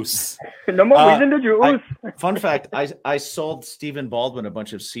juice. No more Uh, We's in the juice. Fun fact: I sold Stephen Baldwin a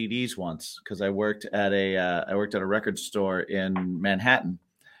bunch of CDs once because I worked at a record store in Manhattan,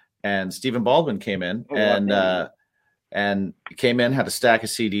 and Stephen Baldwin came in and came in, had a stack of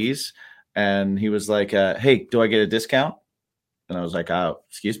CDs, and he was like, "Hey, do I get a discount?" And I was like, "Oh,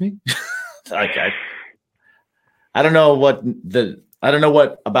 excuse me." I don't know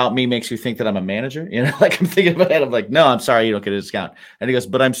what about me makes you think that I'm a manager. Like I'm thinking about it. I'm like, no, I'm sorry, you don't get a discount. And he goes,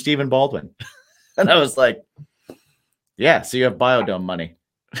 but I'm Stephen Baldwin. And I was like, yeah, so you have Biodome money.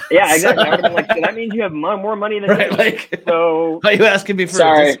 Yeah, exactly. I would have been like, so that means you have more money than Right, me. like, So why are you asking me for a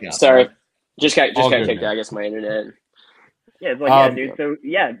Sorry, discount? sorry. Just got All good, kicked man. out. I guess my internet. yeah, it's like, dude. So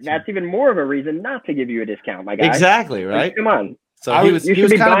yeah, that's even more of a reason not to give you a discount, my guy. Exactly, Like, right? come on. So he was You he should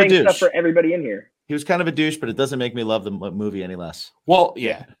was be kind of a buying stuff douche. for everybody in here. He was kind of a douche, but it doesn't make me love the movie any less. Well,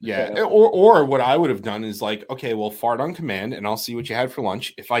 yeah. Or what I would have done is like, okay, well, fart on command, and I'll see what you had for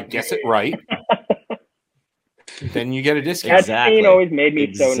lunch. If I guess it right, then you get a discount. Exactly. That scene always made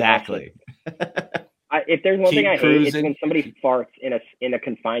me so Exactly. If there's one Keep thing I hate, it's cruising. when somebody farts in a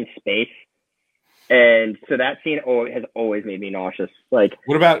confined space. And so that scene has always made me nauseous. Like,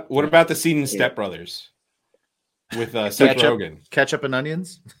 What about the scene in Step Brothers with Seth Rogen? Ketchup and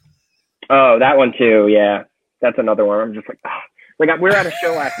onions. oh, that one too. Yeah, that's another one. I'm just like, ah. Like we were at a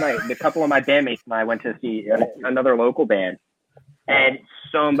show last night. A couple of my bandmates and I went to see another local band, and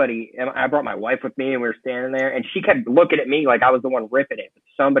I brought my wife with me, and we were standing there, and she kept looking at me like I was the one ripping it. But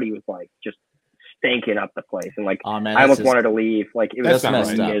somebody was like just stinking up the place, and like Oh man, I that's almost just- wanted to leave. Like it was That's not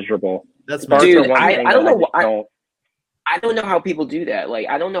just right. miserable. That's Farts Dude, are one I thing don't that know just don't. I don't know how people do that. Like,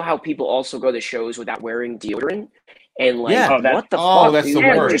 I don't know how people also go to shows without wearing deodorant. And like, Yeah. what the Oh, fuck? that's dude? the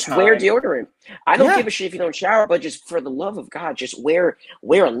Like, worst. just wear deodorant. I don't Yeah. give a shit if you don't shower, but just for the love of God, just wear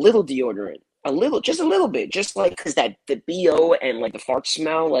a little deodorant, just a little bit, just like because the BO and like the fart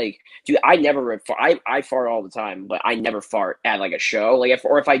smell. Like, dude, I never fart. I fart all the time, but I never fart at like a show. Like,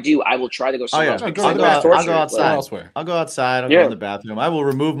 if I do, I will try to go Oh somewhere yeah, else. I'll because go I'll go, it's out, torture. I'll go Like, outside. elsewhere. I'll go outside. I'll Yeah. go in the bathroom. I will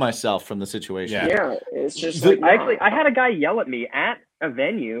remove myself from the situation. yeah, it's just The- like I had a guy yell at me at a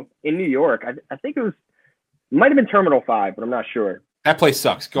venue in New York. I think it might have been Terminal 5, but I'm not sure. That place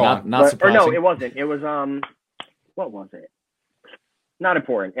sucks. Go on. Not Or surprising. no, it wasn't. It was what was it? Not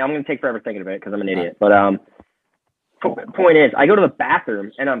important. I'm gonna take forever thinking of it because I'm an idiot. But point is, I go to the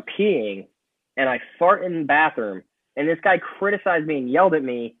bathroom and I'm peeing, and I fart in the bathroom, and this guy criticized me and yelled at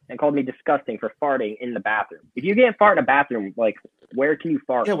me and called me disgusting for farting in the bathroom. If you can't fart in a bathroom, like where can you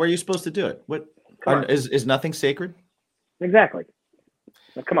fart? Yeah, where are you supposed to do it? What Come on. is nothing sacred? Exactly.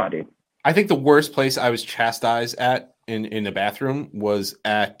 Like, come on, dude. I think the worst place I was chastised at in the bathroom was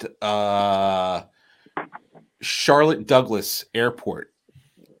at Charlotte Douglas Airport,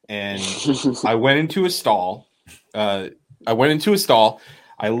 and I went into a stall.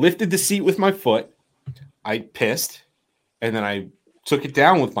 I lifted the seat with my foot. I pissed, and then I took it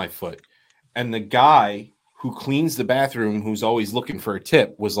down with my foot. And the guy who cleans the bathroom, who's always looking for a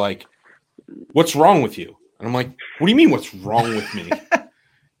tip, was like, "What's wrong with you?" And I'm like, "What do you mean, what's wrong with me?"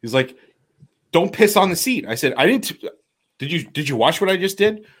 He's like, "Don't piss on the seat." I said, "I didn't. Did you watch what I just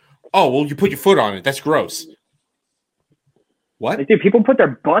did?" "Oh, well, you put your foot on it. That's gross." What? Like, dude, people put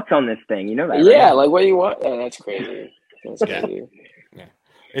their butts on this thing. You know that? Yeah, right? like what do you want? Oh, that's crazy. That's crazy. Yeah,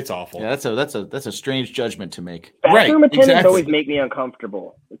 it's awful. Yeah, that's a strange judgment to make. Bathroom attendants exactly. always make me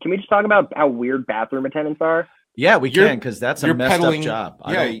uncomfortable. Can we just talk about how weird bathroom attendants are? Yeah, we can, because that's a you're messed peddling- up job.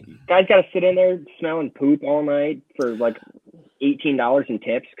 I Yeah, don't- Guys got to sit in there smelling poop all night for like $18 in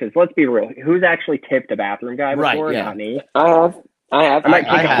tips. Because let's be real, who's actually tipped a bathroom guy Right, before? yeah. Not me. I have. I might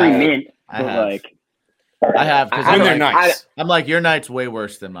I take a have. free mint, I but have. like I have, because I- when I'm, they're like, nice. I'm like, your night's way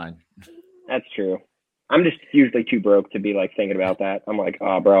worse than mine. that's true. I'm just usually too broke to be like thinking about that. I'm like,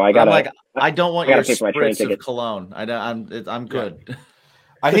 oh, bro, I gotta. I'm like, I don't want I your gotta pay for my train spritz of ticket. cologne. I'm good.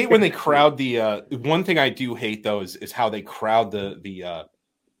 I hate when they crowd the. One thing I do hate though is how they crowd the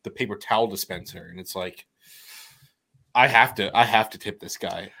paper towel dispenser, and it's like, I have to tip this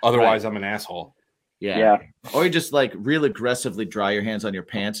guy, otherwise I'm an asshole. Yeah. Or you just like real aggressively dry your hands on your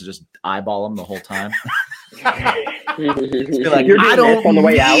pants and just eyeball them the whole time. Be like, You're doing I this don't on the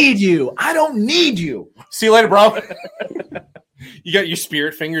way out. need you. I don't need you. See you later, bro. You got your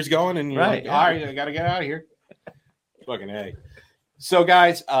spirit fingers going, and you're Right, like, all right, I gotta get out of here. Fucking A. So,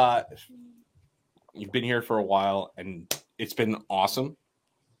 guys, you've been here for a while, and it's been awesome.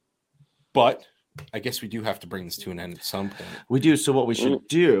 But I guess we do have to bring this to an end at some point. We do. So what we should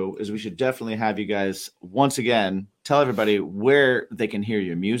do is we should definitely have you guys once again tell everybody where they can hear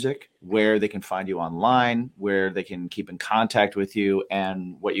your music, where they can find you online, where they can keep in contact with you,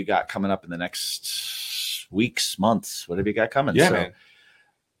 and what you got coming up in the next weeks, months, whatever you got coming. Yeah, so man.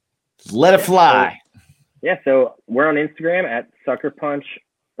 let it fly. Yeah, so we're on Instagram at sucker_punch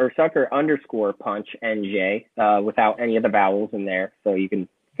NJ without any of the vowels in there, so you can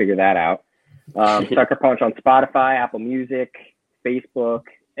figure that out. Sucker Punch on Spotify, Apple Music, Facebook,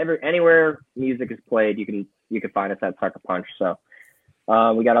 anywhere music is played, you can find us at Sucker Punch. So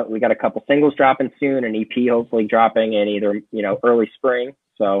we got a couple singles dropping soon, an EP hopefully dropping in either early spring.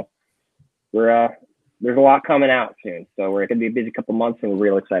 So we're there's a lot coming out soon. So we're gonna be a busy couple months, and we're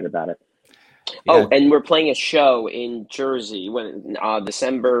real excited about it. Oh, and we're playing a show in Jersey when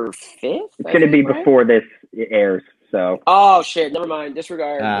December 5th. It's gonna be before this airs. So Oh shit! Never mind.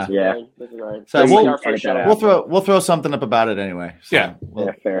 Disregard. yeah. Disregard. So This is our first edit that show. out. we'll throw something up about it anyway. So Yeah.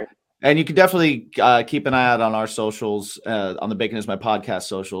 we'll- fair. And you can definitely keep an eye out on our socials, on the Bacon Is My Podcast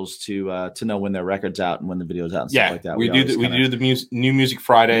socials, to know when their record's out and when the video's out and stuff Yeah, like that. we always do kinda- the New Music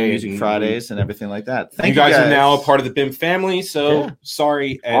Friday, Music and Fridays and everything like that. Thank you guys are now a part of the BIM family, so Yeah.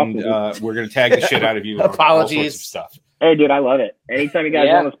 sorry, and we're gonna tag the shit out of you. on all sorts Apologies. of stuff. Hey, dude, I love it. Anytime you guys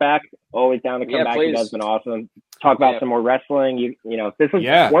Yeah. want us back, always down to come Yeah, back. please. You guys have been awesome. Talk about Yeah. some more wrestling. You know, this was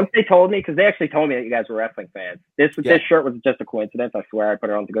Yeah. once they told me, because they actually told me that you guys were wrestling fans. This Yeah. this shirt was just a coincidence. I swear, I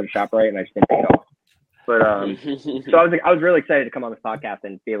put it on to go to ShopRite and I just didn't take it off. But so I was really excited to come on this podcast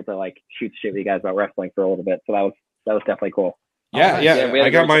and be able to like shoot shit with you guys about wrestling for a little bit. So that was definitely cool. Yeah, nice. yeah. Yeah, we had I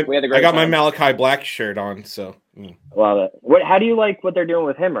a got great- we had a I great got my time. Malachi Black shirt on, so Love it. How do you like what they're doing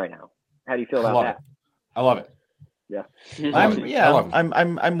with him right now? How do you feel I about love that? it. I love it.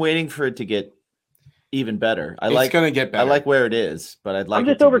 I'm waiting for it to get even better. It's gonna get better. I like where it is, but I'd like. I'm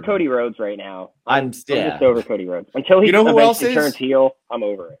it just to over be- Cody Rhodes right now. I'm I'm yeah. just over Cody Rhodes until he You know who else eventually is? turns heel. I'm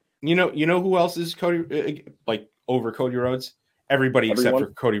over it. You know who else is Cody like over Cody Rhodes? Everybody except Everyone?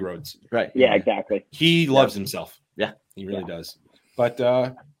 for Cody Rhodes. Right. Yeah, exactly. He loves himself. Yeah. He really does. But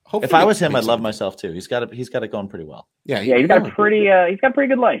hopefully, If I was him, it I'd makes love it- myself too. He's got it going pretty well. Yeah, Yeah, he's got a pretty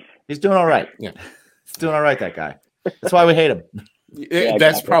good life. He's doing all right. Yeah. He's doing all right. That guy. That's why we hate him. That's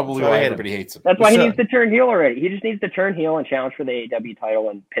exactly. probably That's why I why hate him. everybody hates him. That's why he So- needs to turn heel already. He just needs to turn heel and challenge for the AEW title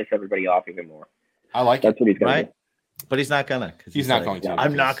and piss everybody off even more. I like That's it. what he's gonna Right? do. But he's not gonna. 'Cause He's not like, going to,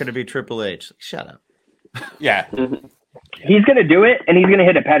 I'm not because- going to be Triple H. Shut up. Yeah. He's gonna do it, and he's gonna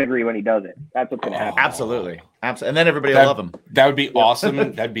hit a pedigree when he does it. That's what's gonna happen. Absolutely. And then everybody will That- love him. That would be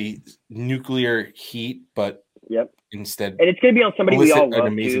awesome. That'd be nuclear heat, but Yep. instead And it's gonna be on somebody we all elicit an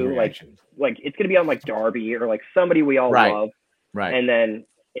love amazing too. reaction. Like it's gonna be on like Darby or like somebody we all Right. love. Right. And then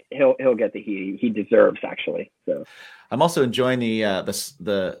he'll get the heat he deserves, actually. So I'm also enjoying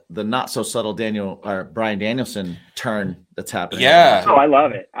the not so subtle Brian Danielson turn that's happening. Yeah. I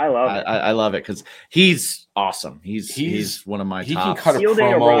love it. I love it because he's awesome. He's one of my he tops. can cut a Heel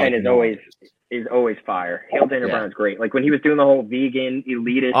Daniel promo Bryan like is always fire. Heel Daniel Bryan's great. Like when he was doing the whole vegan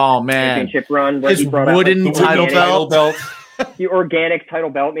elitist championship run, where his he brought wooden out, title belt. The organic title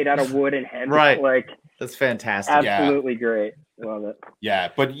belt made out of wood and hemp. Right. Like that's fantastic. Absolutely great. Love it. Yeah,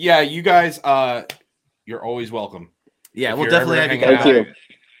 but yeah, you guys, you're always welcome. Yeah, If we'll you're definitely ever have you hanging guys. out. Thank you.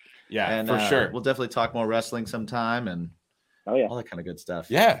 Yeah, And for sure. We'll definitely talk more wrestling sometime and all that kind of good stuff.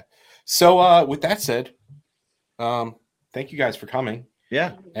 Yeah. So with that said, thank you guys for coming.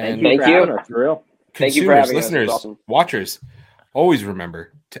 Yeah. And Thank you. For real. Thank you for having us. It was listeners, awesome. watchers, always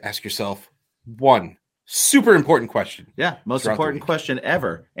remember to ask yourself one super important question. Yeah, most throughout the important week. question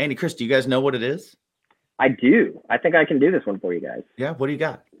ever. Andy, Chris, do you guys know what it is? I do. I think I can do this one for you guys. Yeah, what do you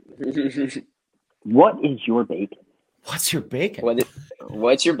got? What is your bacon? What's your bacon?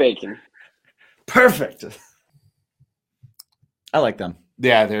 What's your bacon? Perfect. I like them.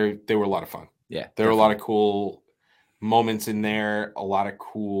 Yeah, they were a lot of fun. Yeah, there were a lot of cool moments in there, a lot of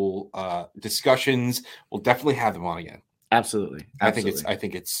cool discussions. We'll definitely have them on again. Absolutely. I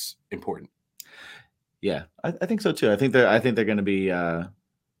think it's important. Yeah, I think so too. I think they're going to be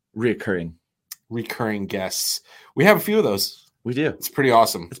recurring guests. We have a few of those. We do. It's pretty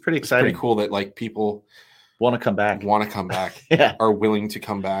awesome. It's pretty exciting. It's pretty cool that like people want to come back. Yeah, are willing to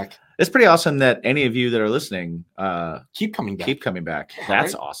come back. It's pretty awesome that any of you that are listening keep coming back.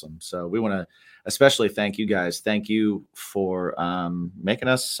 That's awesome. So we want to especially thank you guys. Thank you for making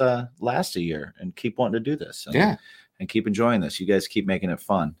us last a year and keep wanting to do this. And keep enjoying this. You guys keep making it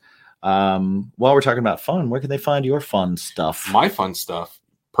fun. While we're talking about fun, where can they find your fun stuff? My fun stuff,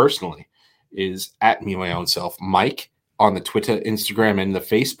 personally, is at Me My Own Self, Mike, on the Twitter, Instagram, and the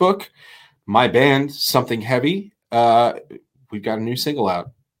Facebook. My band, Something Heavy, we've got a new single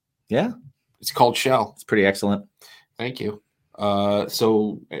out. Yeah. It's called Shell. It's pretty excellent. Thank you.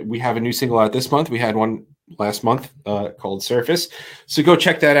 So we have a new single out this month. We had one last month called Surface. So go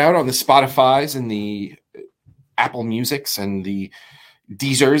check that out on the Spotifys and the Apple Musics and the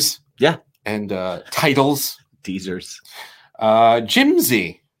Deezers. Yeah. And Titles. Deezers.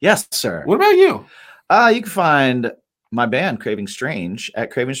 Jimsy. Yes, sir. What about you? You can find my band, Craving Strange,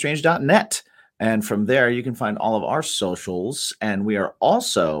 at cravingstrange.net. And from there, you can find all of our socials. And we are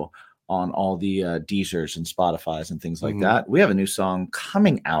also on all the Deezers and Spotifys and things like that. We have a new song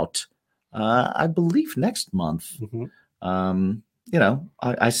coming out, I believe, next month.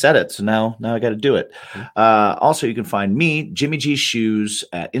 I said it, so now I got to do it. Also, you can find me, Jimmy G Shoes,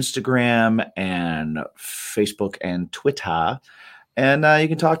 at Instagram and Facebook and Twitter. And you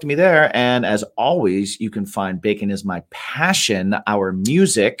can talk to me there. And as always, you can find Bacon Is My Passion, our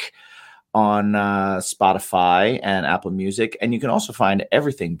music, on Spotify and Apple Music. And you can also find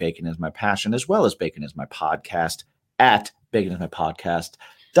everything Bacon Is My Passion, as well as Bacon Is My Podcast, at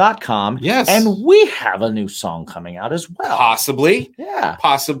baconismypodcast.com. Yes. And we have a new song coming out as well. Possibly. Yeah.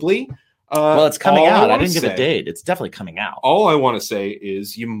 Possibly. Well, it's coming out. I didn't give a date. It's definitely coming out. All I want to say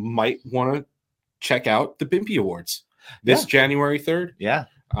is you might want to check out the Bimpy Awards this January 3rd. Yeah.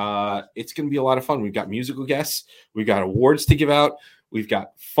 It's going to be a lot of fun. We've got musical guests. We've got awards to give out. We've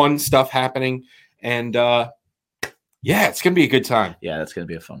got fun stuff happening. And it's going to be a good time. Yeah, that's going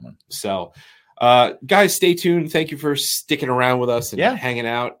to be a fun one. So, guys, stay tuned. Thank you for sticking around with us and hanging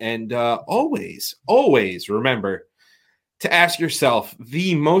out. And always remember to ask yourself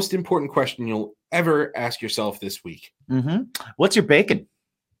the most important question you'll ever ask yourself this week. What's your bacon?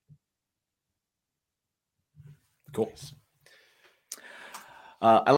 Cool. I